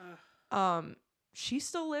metastasized. She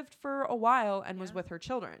still lived for a while and was with her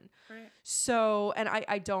children. Right. So, and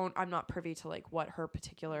I'm not privy to like what her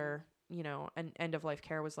particular, and end of life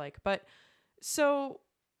care was like. But so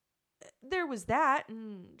there was that,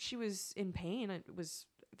 and she was in pain. It was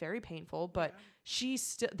very painful, but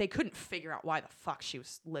they couldn't figure out why the fuck she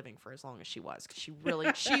was living for as long as she was. 'Cause she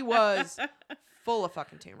was full of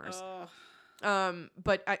fucking tumors. Oh.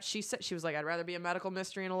 But she said, she was like, I'd rather be a medical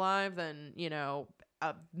mystery and alive than,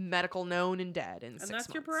 a medical known and dead in 6 months. And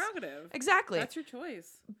that's your prerogative. Exactly. That's your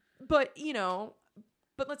choice. But,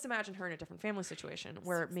 but let's imagine her in a different family situation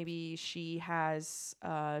where maybe she has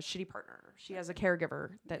a shitty partner. She has a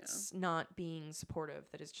caregiver that's not being supportive,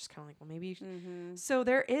 that is just kind of like, well, maybe. So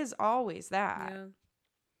there is always that. Yeah.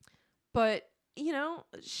 But,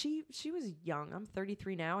 she was young. I'm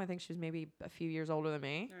 33 now. I think she was maybe a few years older than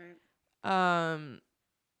me. Right.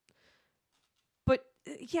 But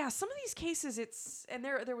yeah, some of these cases, and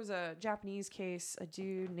there was a Japanese case, a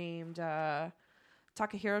dude named Takahiro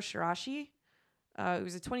Shirashi. He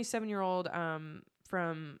was a 27-year-old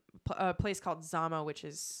from a place called Zama, which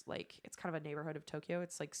is like, it's kind of a neighborhood of Tokyo.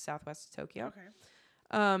 It's like southwest of Tokyo.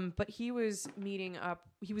 Okay. But he was meeting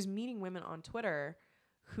women on Twitter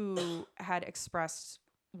who had expressed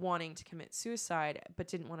wanting to commit suicide but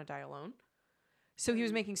didn't want to die alone. So he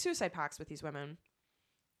was making suicide pacts with these women.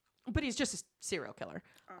 But he's just a serial killer.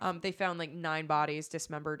 They found like 9 bodies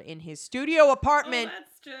dismembered in his studio apartment. Oh,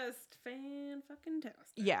 that's just fan-fucking-tastic.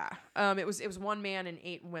 Yeah. It was 1 man and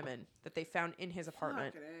 8 women that they found in his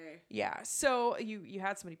apartment. Yeah. So you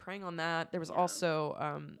had somebody preying on that. There was also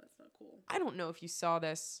that's not cool. I don't know if you saw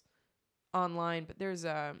this online, but there's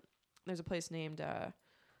a place named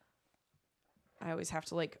I always have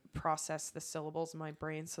to like process the syllables in my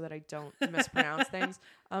brain so that I don't mispronounce things.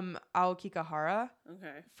 Aokigahara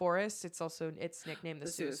Forest. It's nicknamed the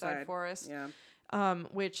Suicide Forest. Yeah.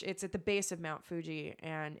 Which it's at the base of Mount Fuji,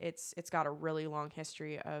 and it's got a really long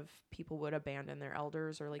history of people would abandon their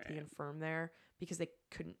elders or like the infirm there because they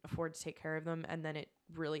couldn't afford to take care of them, and then it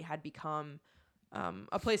really had become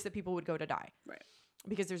a place that people would go to die. Right.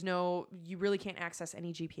 Because you really can't access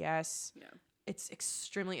any GPS. Yeah. It's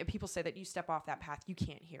extremely, people say that you step off that path, you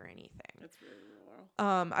can't hear anything. That's really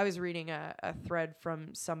rural. I was reading a thread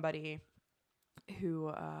from somebody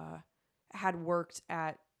who had worked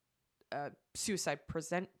at a suicide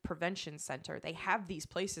prevention center. They have these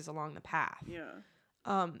places along the path. Yeah.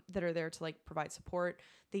 That are there to like provide support.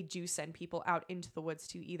 They do send people out into the woods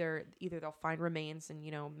to either they'll find remains and,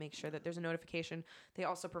 make sure that there's a notification. They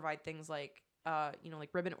also provide things like like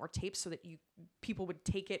ribbon or tape so that people would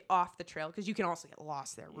take it off the trail, because you can also get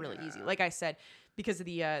lost there really easy. Like I said, because of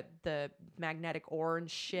the magnetic ore and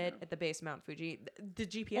shit at the base of Mount Fuji, the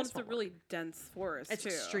GPS. Well, it's a really dense forest. It's too.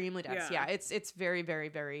 extremely dense. Yeah, it's very, very,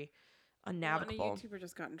 very unnavigable. Well, and a YouTuber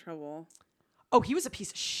just got in trouble. Oh, he was a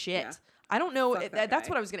piece of shit. Yeah. I don't know. That's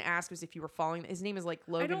what I was going to ask, was if you were following. His name is like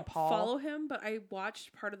Logan I don't Paul. follow him, but I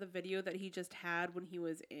watched part of the video that he just had when he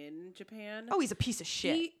was in Japan. Oh, he's a piece of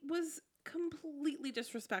shit. He was completely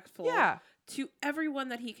disrespectful to everyone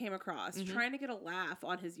that he came across, trying to get a laugh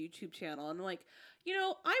on his YouTube channel. And like,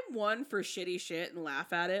 I'm one for shitty shit and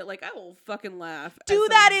laugh at it. Like, I will fucking laugh. Do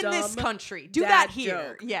that in this country. Do that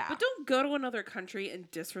here. Joke. Yeah. But don't go to another country and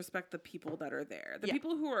disrespect the people that are there. The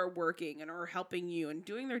people who are working and are helping you and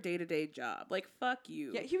doing their day-to-day job. Like, fuck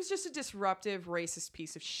you. Yeah, he was just a disruptive, racist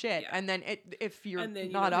piece of shit. Yeah. And then if you're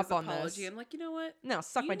then, not up on this. I'm like, you know what? No,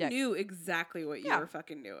 suck my dick. You knew exactly what you were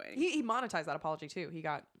fucking doing. He monetized that apology too. He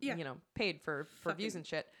got, paid for views and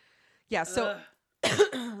shit. Yeah, so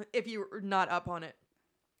if you're not up on it,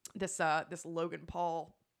 this Logan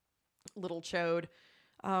Paul little chode,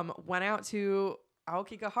 went out to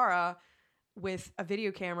Aokigahara with a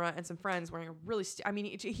video camera and some friends wearing a really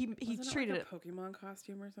he treated it like a Pokemon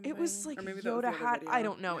costume or something. It was like or maybe Yoda hat. I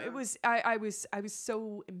don't know. Yeah. It was I was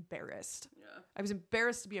so embarrassed. Yeah. I was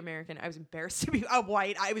embarrassed to be American. I was embarrassed to be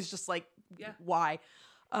white. I was just like, why?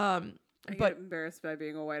 I get embarrassed by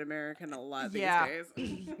being a white American a lot these days.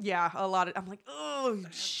 Yeah, a lot of. I'm like, oh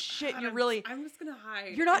shit, God, you're really. I'm just gonna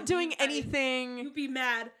hide. You're not doing anything. You be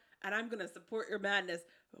mad, and I'm gonna support your madness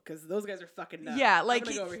because those guys are fucking nuts. Yeah, like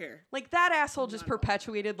I'm gonna go over here. Like that asshole just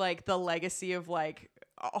perpetuated like the legacy of like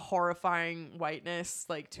a horrifying whiteness,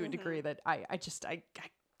 like to a degree that I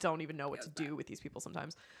don't even know what to do with these people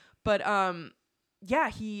sometimes. But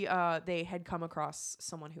yeah, they had come across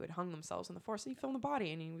someone who had hung themselves in the forest, and he filmed the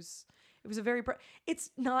body, and it was a very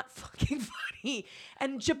it's not fucking funny.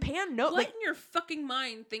 And Japan what in your fucking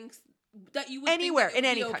mind thinks that you would anywhere think that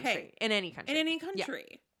in any country in any country.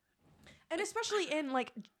 Yeah. And especially in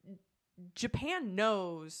like Japan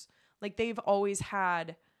knows, like they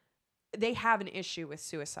have an issue with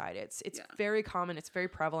suicide. It's very common, it's very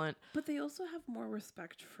prevalent. But they also have more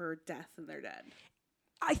respect for death than their dead.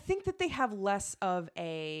 I think that they have less of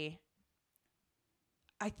a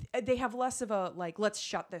like, let's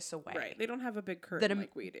shut this away. Right. They don't have a big curtain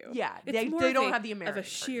like we do. Yeah. They don't have the American of a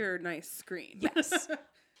sheer nice screen. Yes.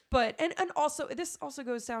 But and also this also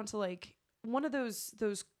goes down to like one of those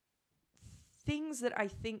things that I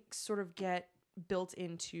think sort of get built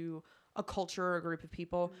into a culture or a group of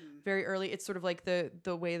people very early. It's sort of like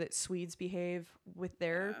the way that Swedes behave with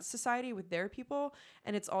their society, with their people.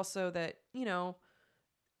 And it's also that, you know,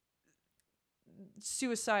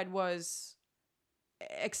 suicide was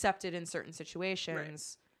accepted in certain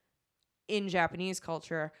situations in Japanese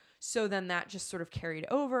culture. So then that just sort of carried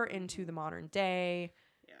over into the modern day.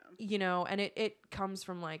 You know, and it comes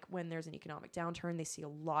from like when there's an economic downturn, they see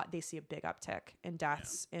a big uptick in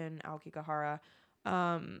deaths in Aokigahara.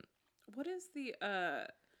 What is the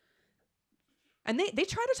and they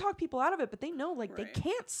try to talk people out of it, but they know like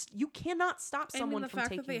you cannot stop someone from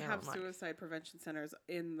taking their own life. The fact that they have suicide prevention centers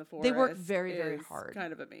in the forest, they work very, very hard.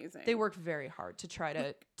 Kind of amazing. They work very hard to try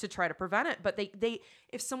to prevent it. But they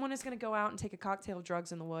if someone is going to go out and take a cocktail of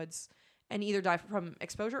drugs in the woods and either die from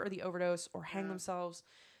exposure or the overdose or hang themselves,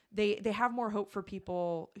 they have more hope for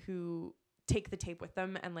people who take the tape with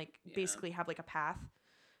them and like basically have like a path,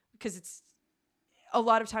 because it's a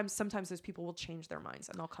lot of times, sometimes those people will change their minds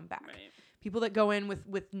and they'll come back. Right. People that go in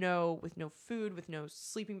with no food, with no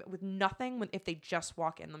sleeping, with nothing, if they just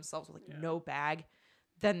walk in themselves with like no bag,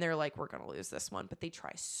 then they're like, we're gonna lose this one. But they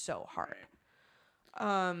try so hard.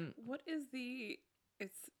 Right. What is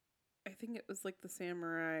I think it was like the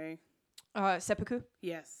samurai. Seppuku.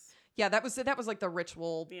 Yes. Yeah, that was like the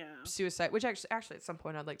ritual suicide, which actually at some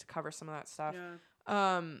point I'd like to cover some of that stuff. Yeah.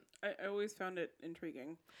 I always found it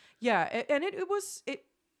intriguing. Yeah, and it was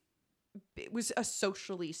a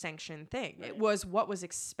socially sanctioned thing. Right. It was what was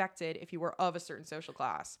expected if you were of a certain social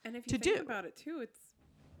class. And if you think about it too, it's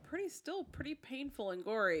still pretty painful and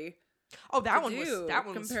gory. Oh, that one was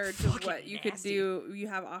compared to what you could do. You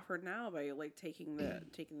have offered now by like taking the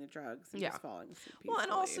drugs and just falling asleep peacefully. Well, and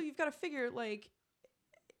also you've got to figure like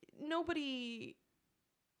nobody's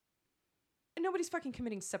fucking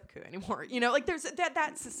committing seppuku anymore. You know, like there's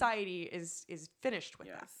that society is finished with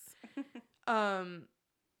that.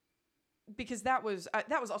 Because that was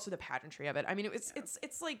also the pageantry of it. I mean,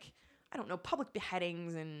 it's like, I don't know, public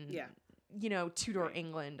beheadings and you know, Tudor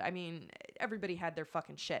England. I mean, everybody had their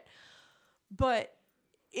fucking shit. But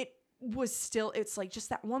it was still, it's like just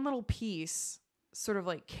that one little piece sort of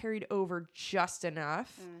like carried over just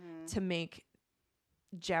enough to make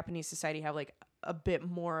Japanese society have like a bit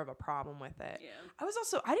more of a problem with it. Yeah.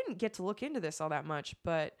 I didn't get to look into this all that much,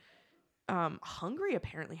 but Hungary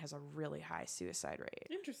apparently has a really high suicide rate.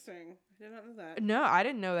 Interesting. I did not know that. No, I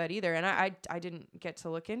didn't know that either. And I didn't get to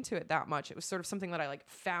look into it that much. It was sort of something that I like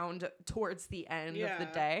found towards the end of the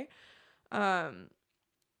day.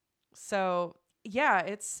 So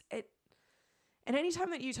yeah, and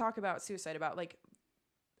anytime that you talk about suicide, about like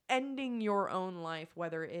ending your own life,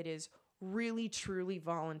 whether it is really truly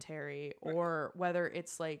voluntary or whether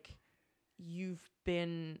it's like you've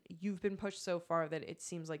been pushed so far that it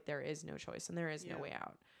seems like there is no choice and there is no way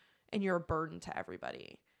out and you're a burden to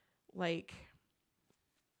everybody, like,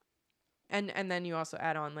 and then you also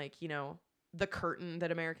add on like, you know, the curtain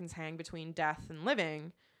that Americans hang between death and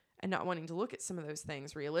living and not wanting to look at some of those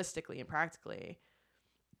things realistically and practically,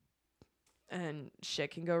 and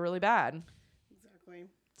shit can go really bad. Exactly.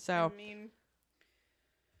 So I mean,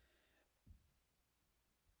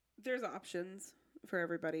 there's options. for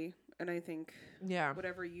everybody. And I think Yeah.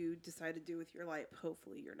 whatever you decide to do with your life,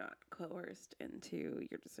 hopefully you're not coerced into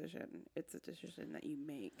your decision. It's a decision that you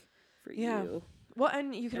make for you. Well,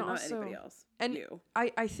 and you can and also not anybody else. and You.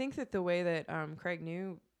 I think that the way that Craig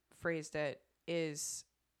New phrased it is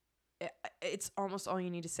it's almost all you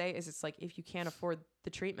need to say is it's like if you can't afford the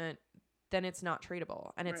treatment, then it's not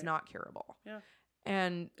treatable and it's Right. not curable. Yeah.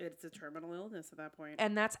 And It's a terminal illness at that point.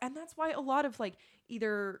 and that's why a lot of like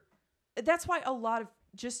that's why a lot of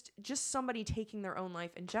just somebody taking their own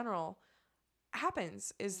life in general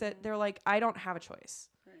happens is that they're like, I don't have a choice.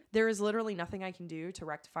 Right. There is literally nothing I can do to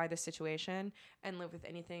rectify this situation and live with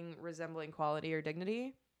anything resembling quality or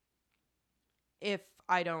dignity if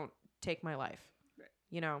I don't take my life. Right.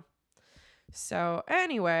 You know? So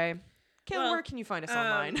anyway, Kayla, Well, where can you find us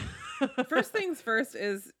online? First things first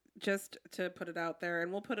is just to put it out there,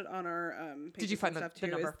 and we'll put it on our pages. Did you find and the stuff too,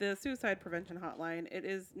 number? Is the suicide prevention hotline. It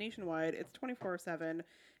is nationwide. It's 24/7.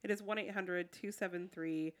 It is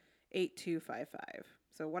 1-800-273-8255.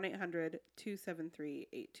 So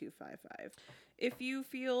 1-800-273-8255. If you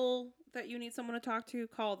feel that you need someone to talk to,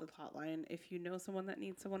 call the hotline. If you know someone that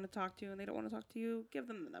needs someone to talk to and they don't want to talk to you, give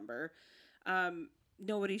them the number.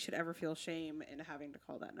 Nobody should ever feel shame in having to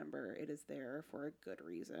call that number. It is there for a good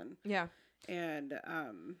reason. Yeah. And,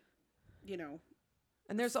 you know.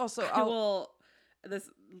 And there's also... this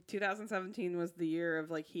 2017 was the year of,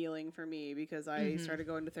 like, healing for me because I started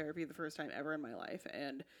going to therapy the first time ever in my life.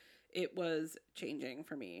 And it was changing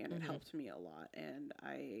for me and it helped me a lot. And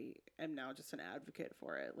I am now just an advocate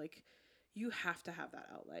for it. Like, you have to have that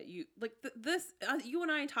outlet. You like you and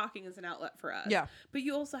I talking is an outlet for us. Yeah. But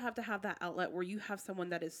you also have to have that outlet where you have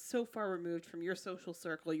someone that is so far removed from your social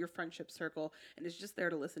circle, your friendship circle, and is just there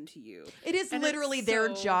to listen to you. It is and literally their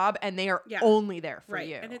job, and they are Yeah. only there for Right.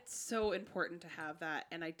 you. And it's so important to have that.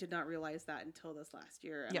 And I did not realize that until this last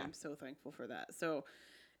year. And Yeah. I'm so thankful for that. So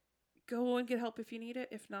go and get help if you need it.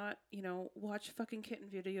 If not, watch fucking kitten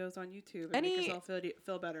videos on YouTube and make yourself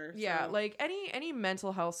feel better. Yeah, So, like any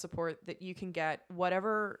mental health support that you can get,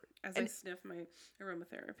 whatever. as I sniff my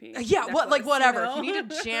aromatherapy. Yeah, Netflix, whatever. you know? If you need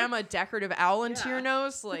to jam a decorative owl into Yeah. your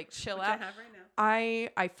nose, like chill Which out. I have right now.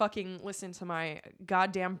 I fucking listen to my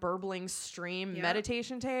goddamn burbling stream Yeah.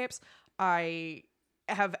 meditation tapes. I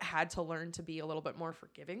have had to learn to be a little bit more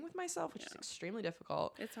forgiving with myself, which is extremely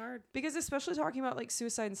difficult. It's hard. Because especially talking about like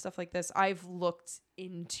suicide and stuff like this, I've looked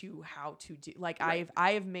into how to do like Right.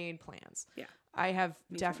 I have made plans. Yeah. I have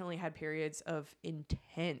Me too. definitely had periods of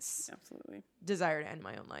intense Absolutely. desire to end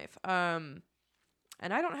my own life. And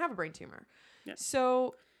I don't have a brain tumor. Yeah.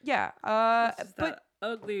 So yeah. It's just but that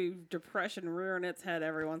ugly depression rearing its head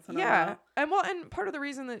every once in a yeah. while. And part of the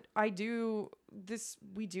reason that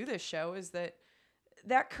we do this show is that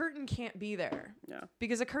curtain can't be there. Yeah.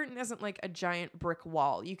 Because a curtain isn't like a giant brick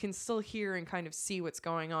wall. You can still hear and kind of see what's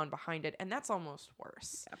going on behind it, and that's almost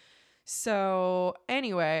worse. Yeah. So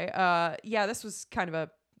anyway, this was kind of a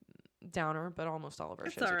downer, but almost all of our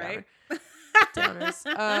It's shows all are right.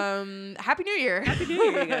 downers. Happy New Year. Happy New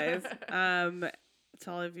Year, you guys.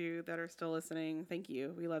 To all of you that are still listening, thank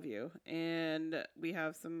you. We love you. And we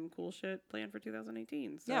have some cool shit planned for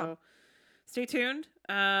 2018. So Yeah. stay tuned.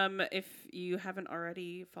 If you haven't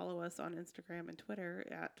already, follow us on Instagram and Twitter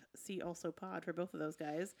at @SeeAlsoPod for both of those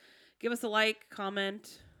guys. Give us a like,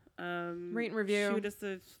 comment, Rate and review. Shoot us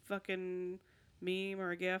a fucking meme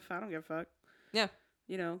or a GIF. I don't give a fuck. Yeah.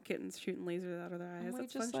 Kittens shooting lasers out of their eyes. And we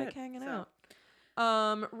That's just fun like shit. hanging So, out.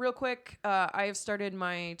 Real quick, I have started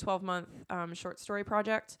my 12-month short story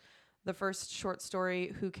project. The first short story,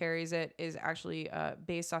 Who Carries It, is actually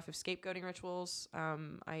based off of scapegoating rituals.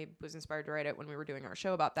 I was inspired to write it when we were doing our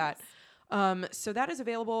show about that. So that is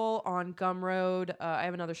available on Gumroad. I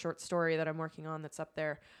have another short story that I'm working on that's up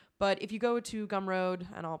there. But if you go to Gumroad,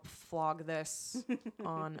 and I'll flog this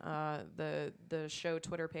on the show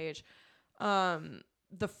Twitter page,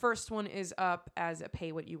 the first one is up as a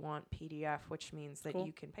pay what you want PDF, which means that Cool.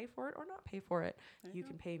 you can pay for it or not pay for it. There You you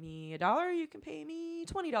can pay me $1, you can pay me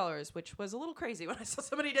 $20, which was a little crazy when I saw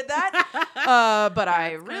somebody did that. But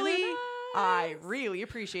I really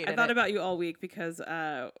appreciated it. I thought about you all week because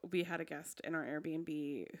we had a guest in our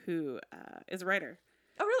Airbnb who is a writer.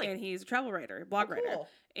 Oh, really? And he's a travel writer, blog writer. Cool.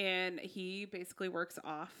 And he basically works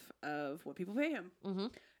off of what people pay him. Mm-hmm.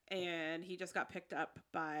 And he just got picked up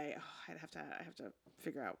by I have to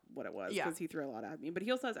figure out what it was Yeah. because he threw a lot at me. But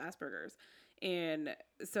he also has Asperger's, and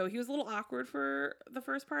so he was a little awkward for the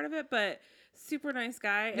first part of it, but super nice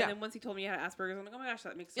guy. And Yeah. then once he told me he had Asperger's, I'm like, oh my gosh,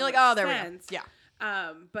 that makes so You're like, much oh, there sense. we go.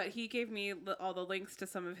 Yeah. But he gave me all the links to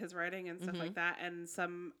some of his writing and stuff like that, and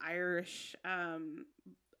some Irish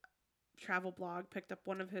travel blog picked up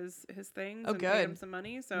one of his things Oh, and good. paid him some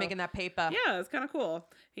money. So Making that paper. yeah, it's kind of cool.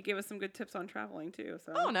 He gave us some good tips on traveling too.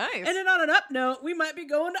 So Oh, nice. And then on an up note, we might be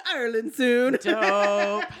going to Ireland soon. Dope.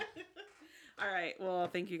 All right. Well,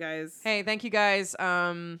 thank you guys. Hey, thank you guys.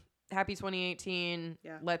 Happy 2018.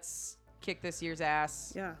 Yeah. Let's kick this year's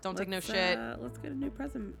ass. Yeah. Don't take no shit. Let's get a new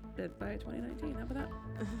present by 2019. How about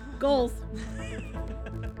that? Goals.